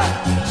ya,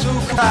 su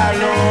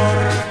calor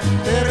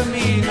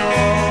terminó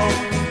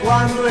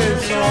cuando el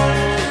sol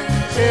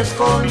se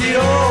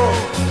escondió.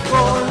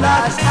 Con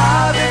las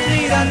aves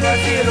mirando al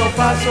cielo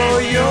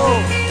paso yo,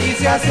 y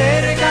se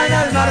acercan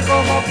al mar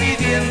como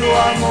pidiendo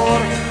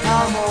amor,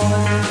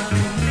 amor.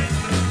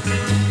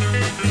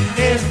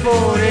 Es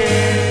por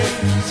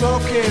eso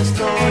que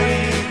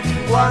estoy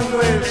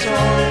cuando el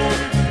sol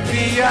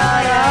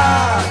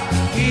brillará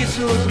y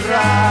sus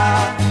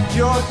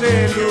rayos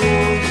de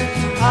luz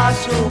a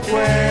su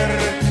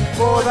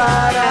cuerpo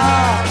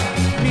dará.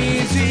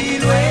 Mi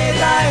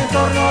silueta en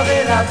torno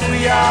de la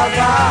tuya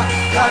va,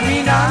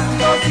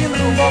 caminando sin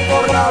rumbo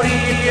por la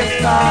orilla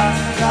está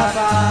la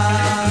paz.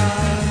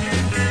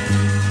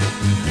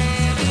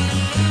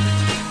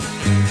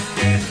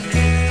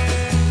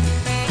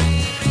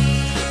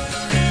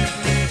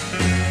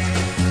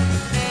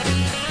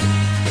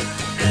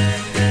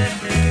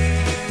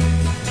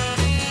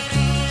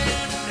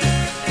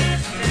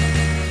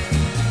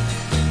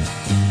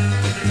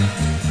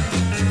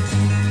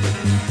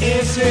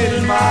 Es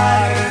el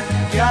mar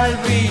que al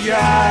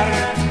brillar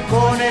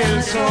con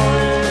el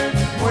sol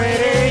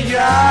muere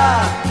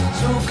ya,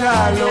 su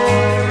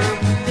calor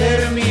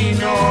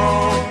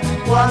terminó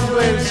cuando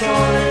el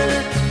sol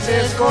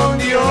se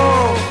escondió.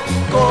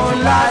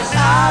 Con las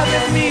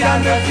aves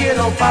mirando al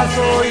cielo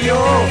paso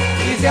yo,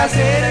 y se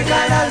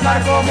acercan al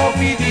mar como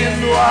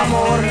pidiendo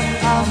amor,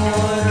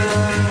 amor.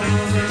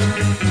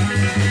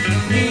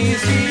 Mi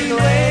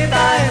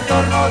silueta en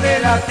torno de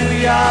la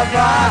tuya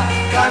va,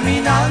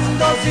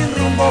 caminando sin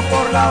rumbo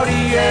por la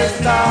orilla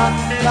está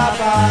la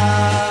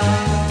paz.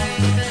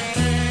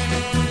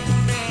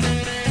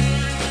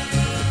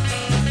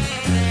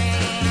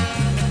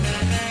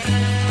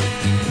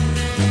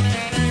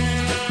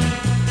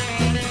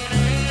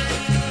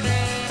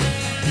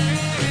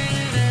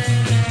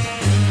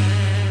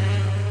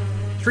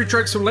 Three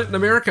tracks from Latin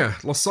America.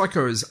 Los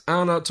Psychos,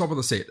 Ana, top of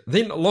the set.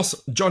 Then Los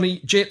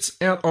Johnny Jets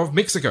out of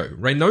Mexico,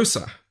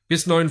 Reynosa.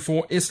 best known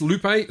for Es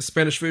Lupe,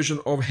 Spanish version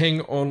of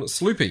Hang On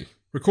Sloopy.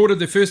 Recorded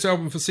their first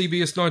album for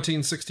CBS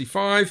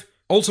 1965,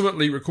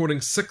 ultimately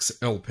recording 6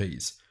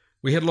 LPs.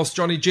 We had lost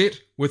Johnny Jett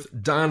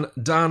with Dan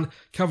Dan,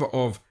 cover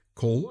of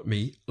Call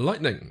Me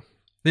Lightning.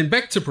 Then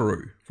back to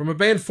Peru, from a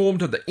band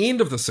formed at the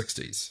end of the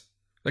 60s.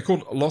 They're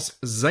called Los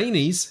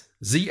Zanys,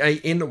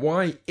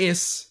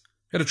 Z-A-N-Y-S,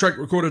 had a track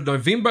recorded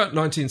November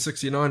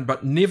 1969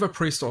 but never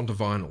pressed onto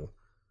vinyl.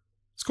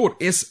 It's called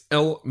Es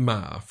El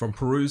Mar from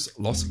Peru's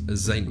Los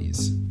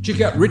Zanys.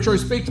 Check out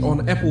Retrospect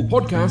on Apple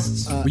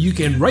Podcasts, where you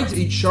can rate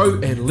each show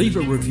and leave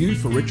a review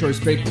for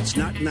Retrospect. It's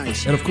not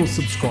nice. And of course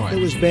subscribe.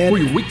 It was bad. For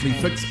your weekly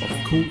fix of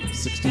cool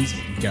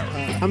 60s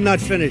garage. I'm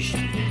not finished.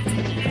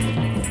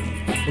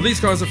 Well, these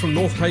guys are from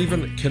North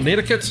Haven,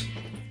 Connecticut.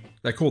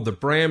 They're called the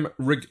Bram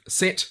Rig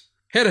Set.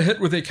 Had a hit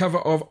with their cover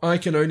of I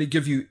Can Only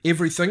Give You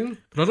Everything,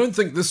 but I don't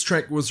think this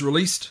track was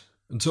released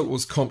until it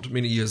was comped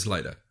many years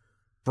later.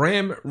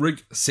 Bram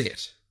Rig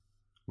Set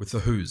with the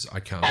Who's I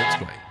Can't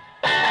Explain.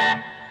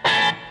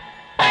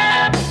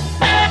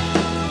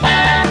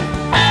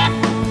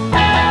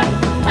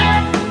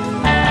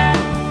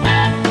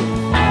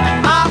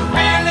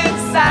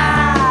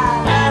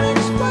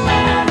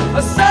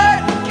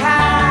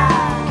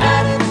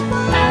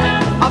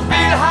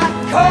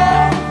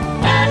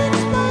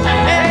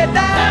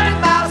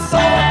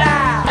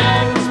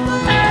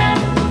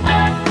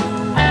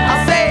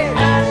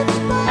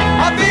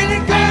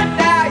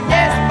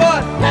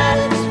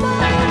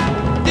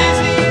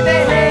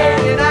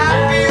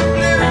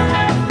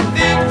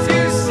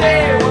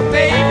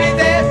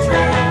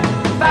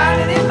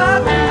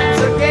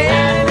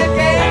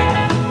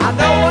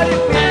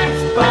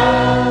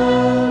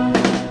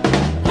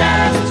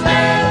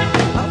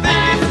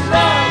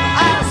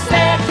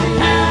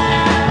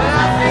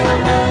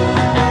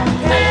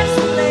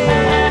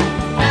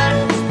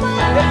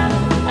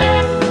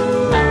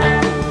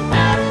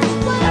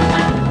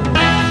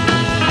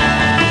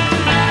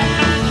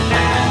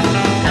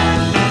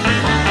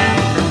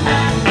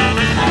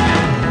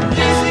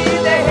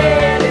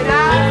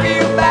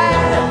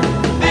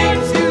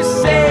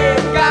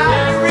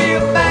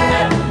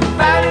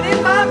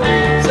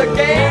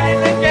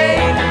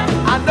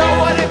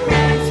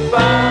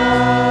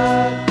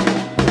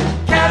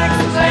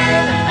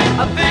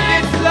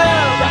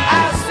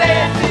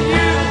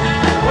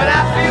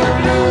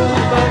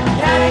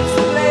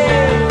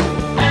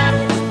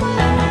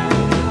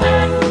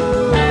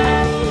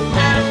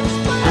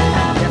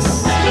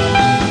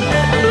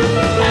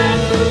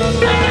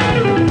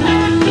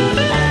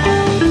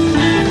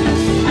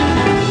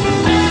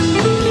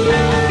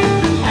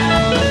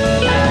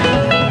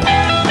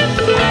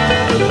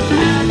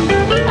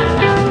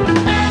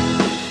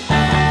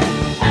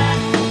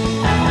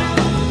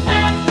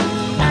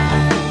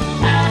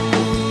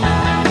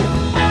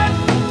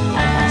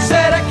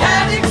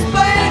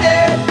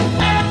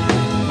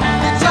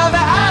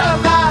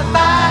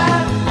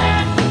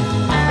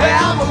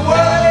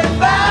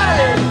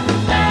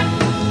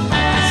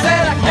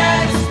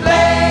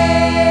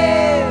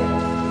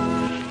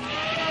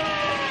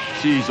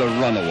 She's a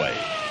runaway,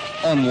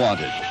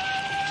 unwanted,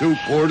 too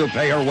poor to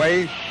pay her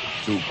way,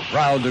 too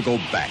proud to go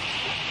back.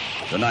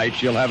 Tonight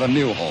she'll have a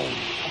new home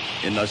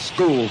in the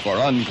School for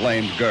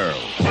Unclaimed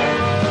Girls.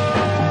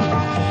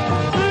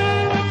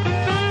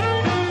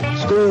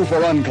 School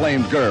for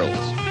Unclaimed Girls,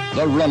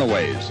 the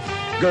runaways,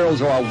 girls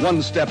who are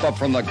one step up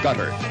from the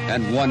gutter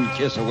and one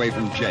kiss away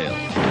from jail.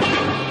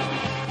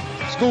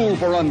 School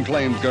for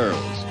Unclaimed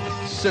Girls,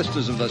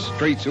 sisters of the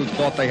streets who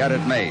thought they had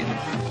it made,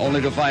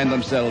 only to find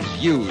themselves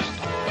used,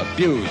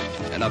 abused,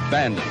 and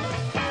abandoned.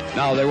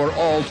 Now they were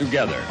all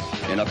together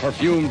in a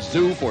perfumed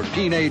zoo for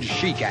teenage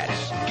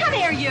she-cats. Come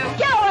here, you!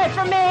 Get away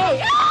from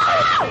me!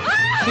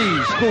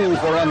 See School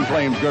for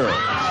Unclaimed Girls,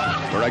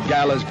 where a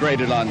gal is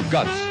graded on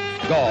guts,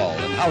 gall,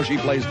 and how she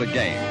plays the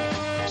game.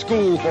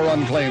 School for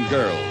Unclaimed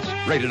Girls,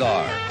 rated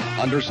R.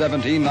 Under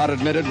 17, not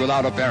admitted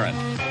without a parent.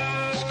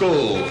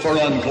 School for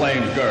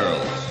Unclaimed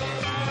Girls.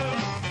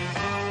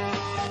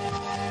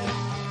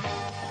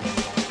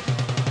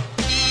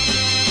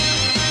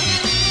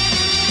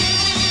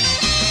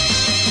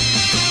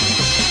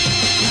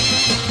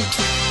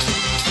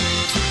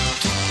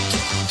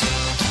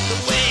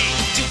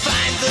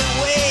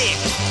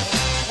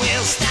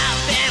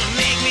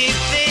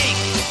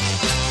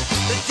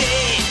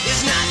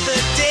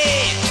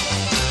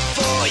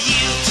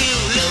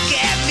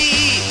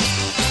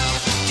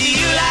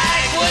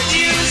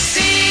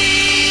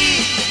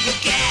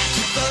 Look at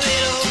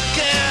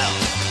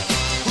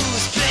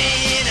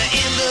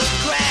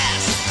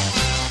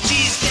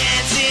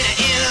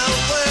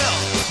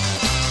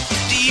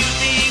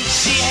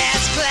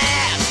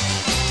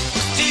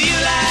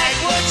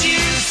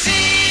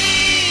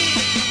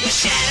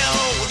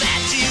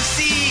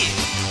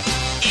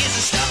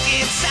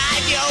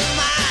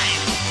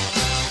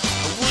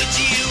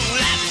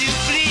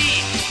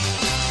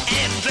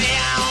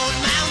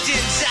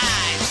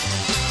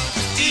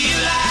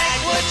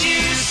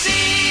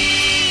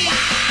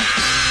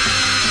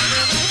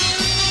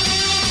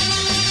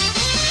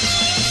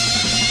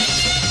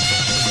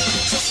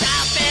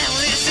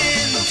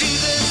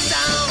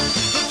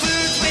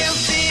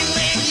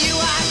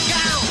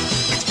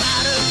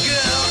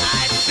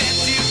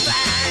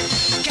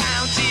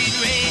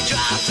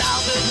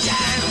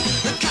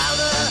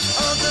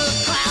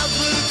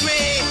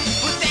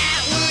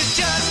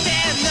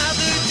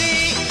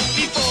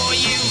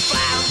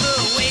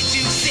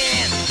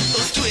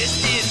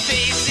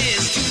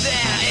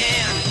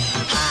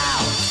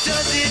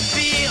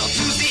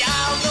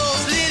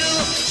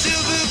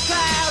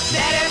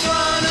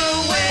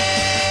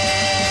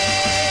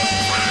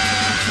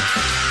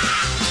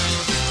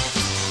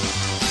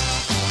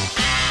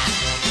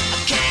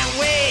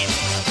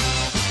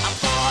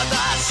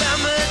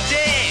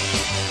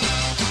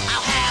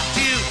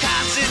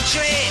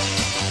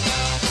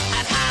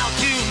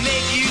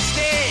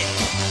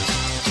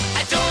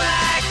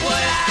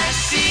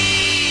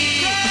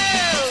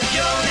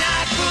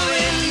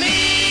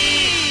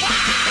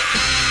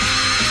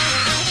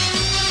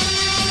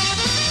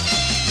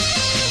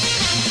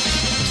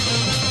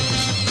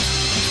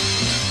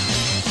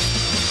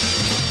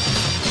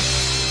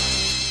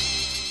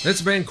That's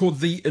a band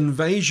called The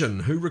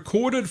Invasion, who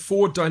recorded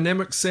for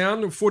Dynamic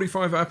Sound, a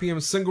 45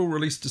 RPM single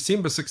released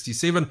December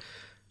 67,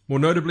 more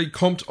notably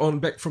comped on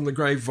Back from the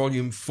Grave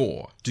Volume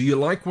 4. Do you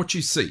like what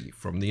you see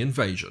from The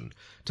Invasion?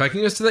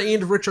 Taking us to the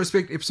end of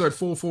Retrospect episode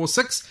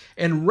 446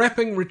 and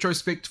wrapping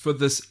Retrospect for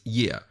this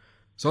year.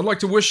 So I'd like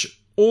to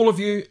wish all of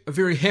you a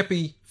very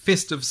happy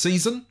festive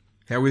season,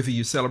 however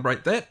you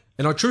celebrate that,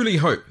 and I truly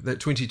hope that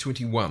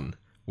 2021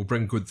 will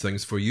bring good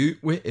things for you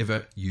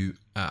wherever you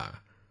are.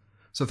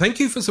 So thank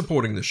you for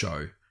supporting the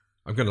show.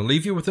 I'm going to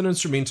leave you with an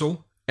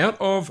instrumental out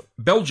of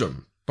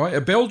Belgium by a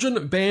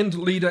Belgian band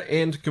leader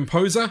and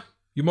composer.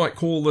 You might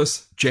call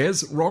this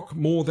jazz rock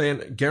more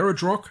than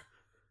garage rock,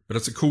 but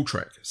it's a cool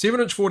track.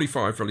 7-inch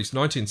 45, released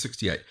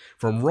 1968,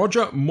 from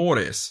Roger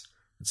Mores.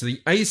 It's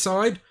the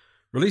A-side,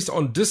 released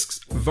on Discs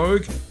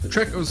Vogue. The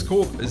track was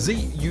called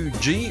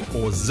ZUG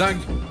or Zug,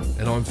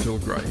 and I'm Phil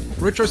Gray.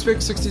 Retrospect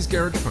 60s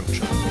Garage Punk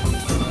Show.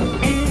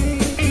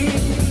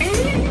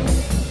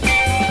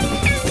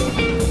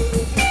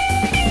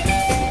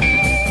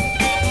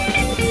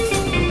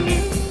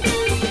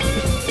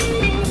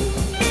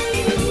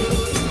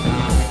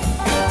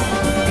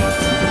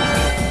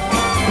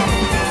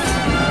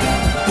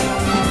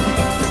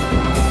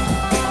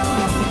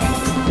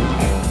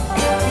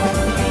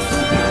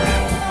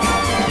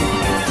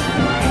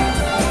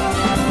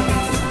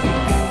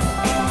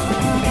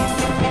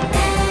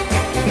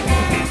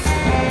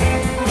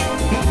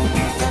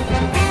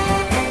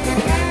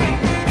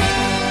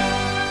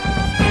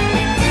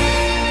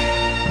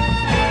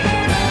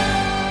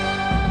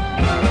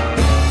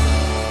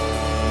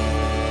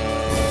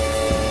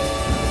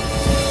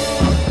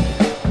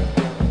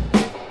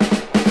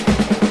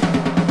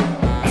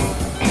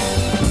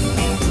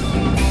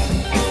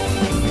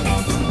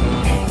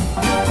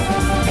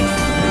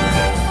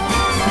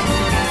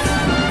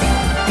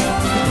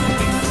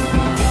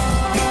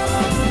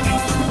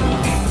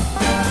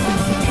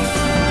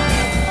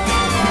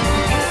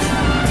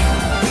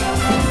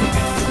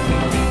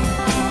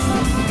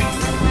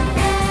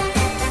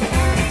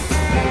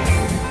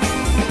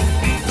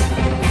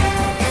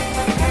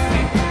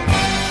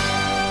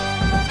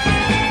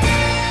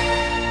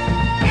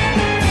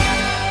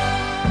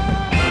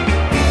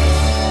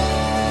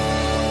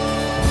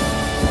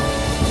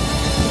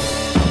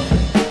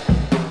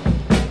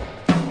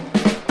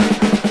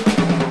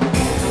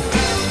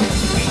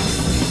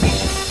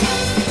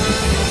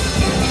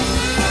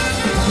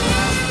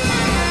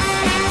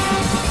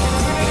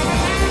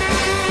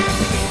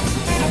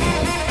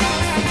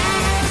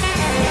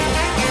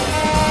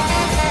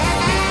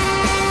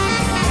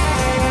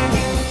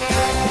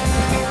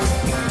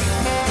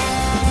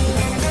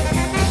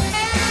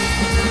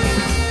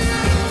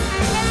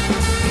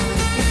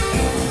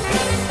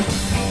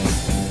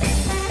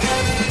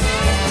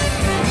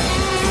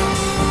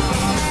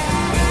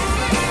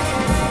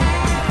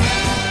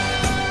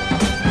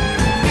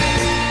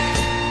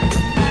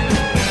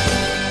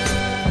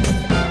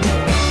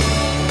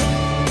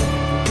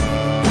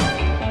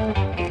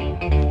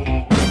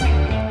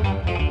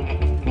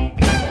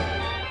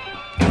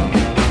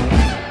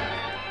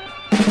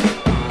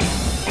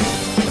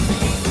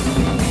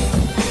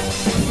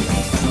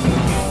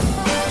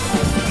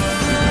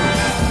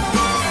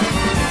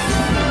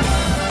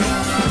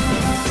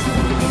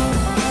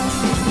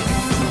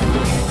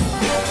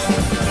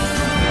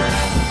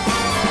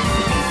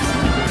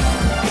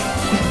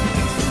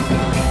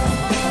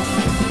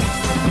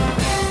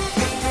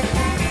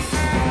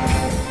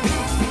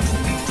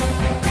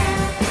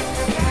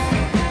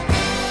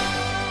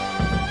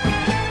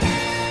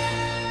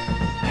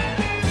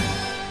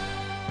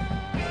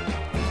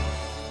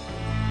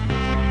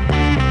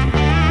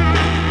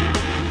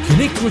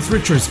 Connect with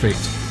Retrospect.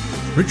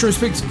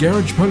 Retrospect's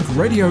Garage Punk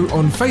Radio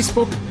on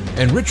Facebook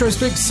and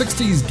Retrospect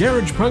 60s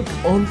Garage Punk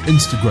on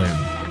Instagram.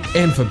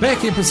 And for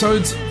back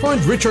episodes,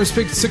 find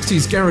Retrospect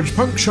 60s Garage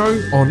Punk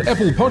Show on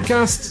Apple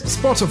Podcasts,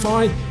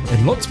 Spotify,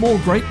 and lots more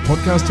great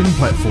podcasting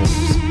platforms.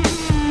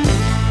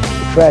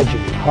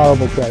 Tragedy,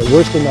 horrible tragedy,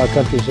 worst in our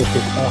country's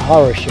history, a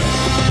horror show.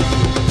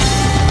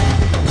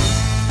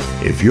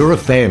 If you're a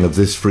fan of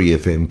this Free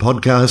FM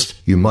podcast,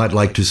 you might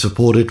like to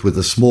support it with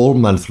a small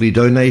monthly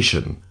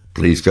donation.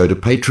 Please go to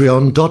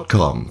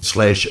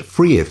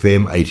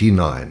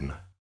patreon.com/freefm89.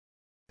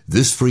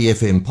 This Free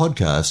FM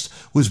podcast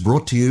was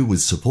brought to you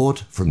with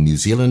support from New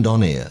Zealand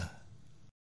On Air.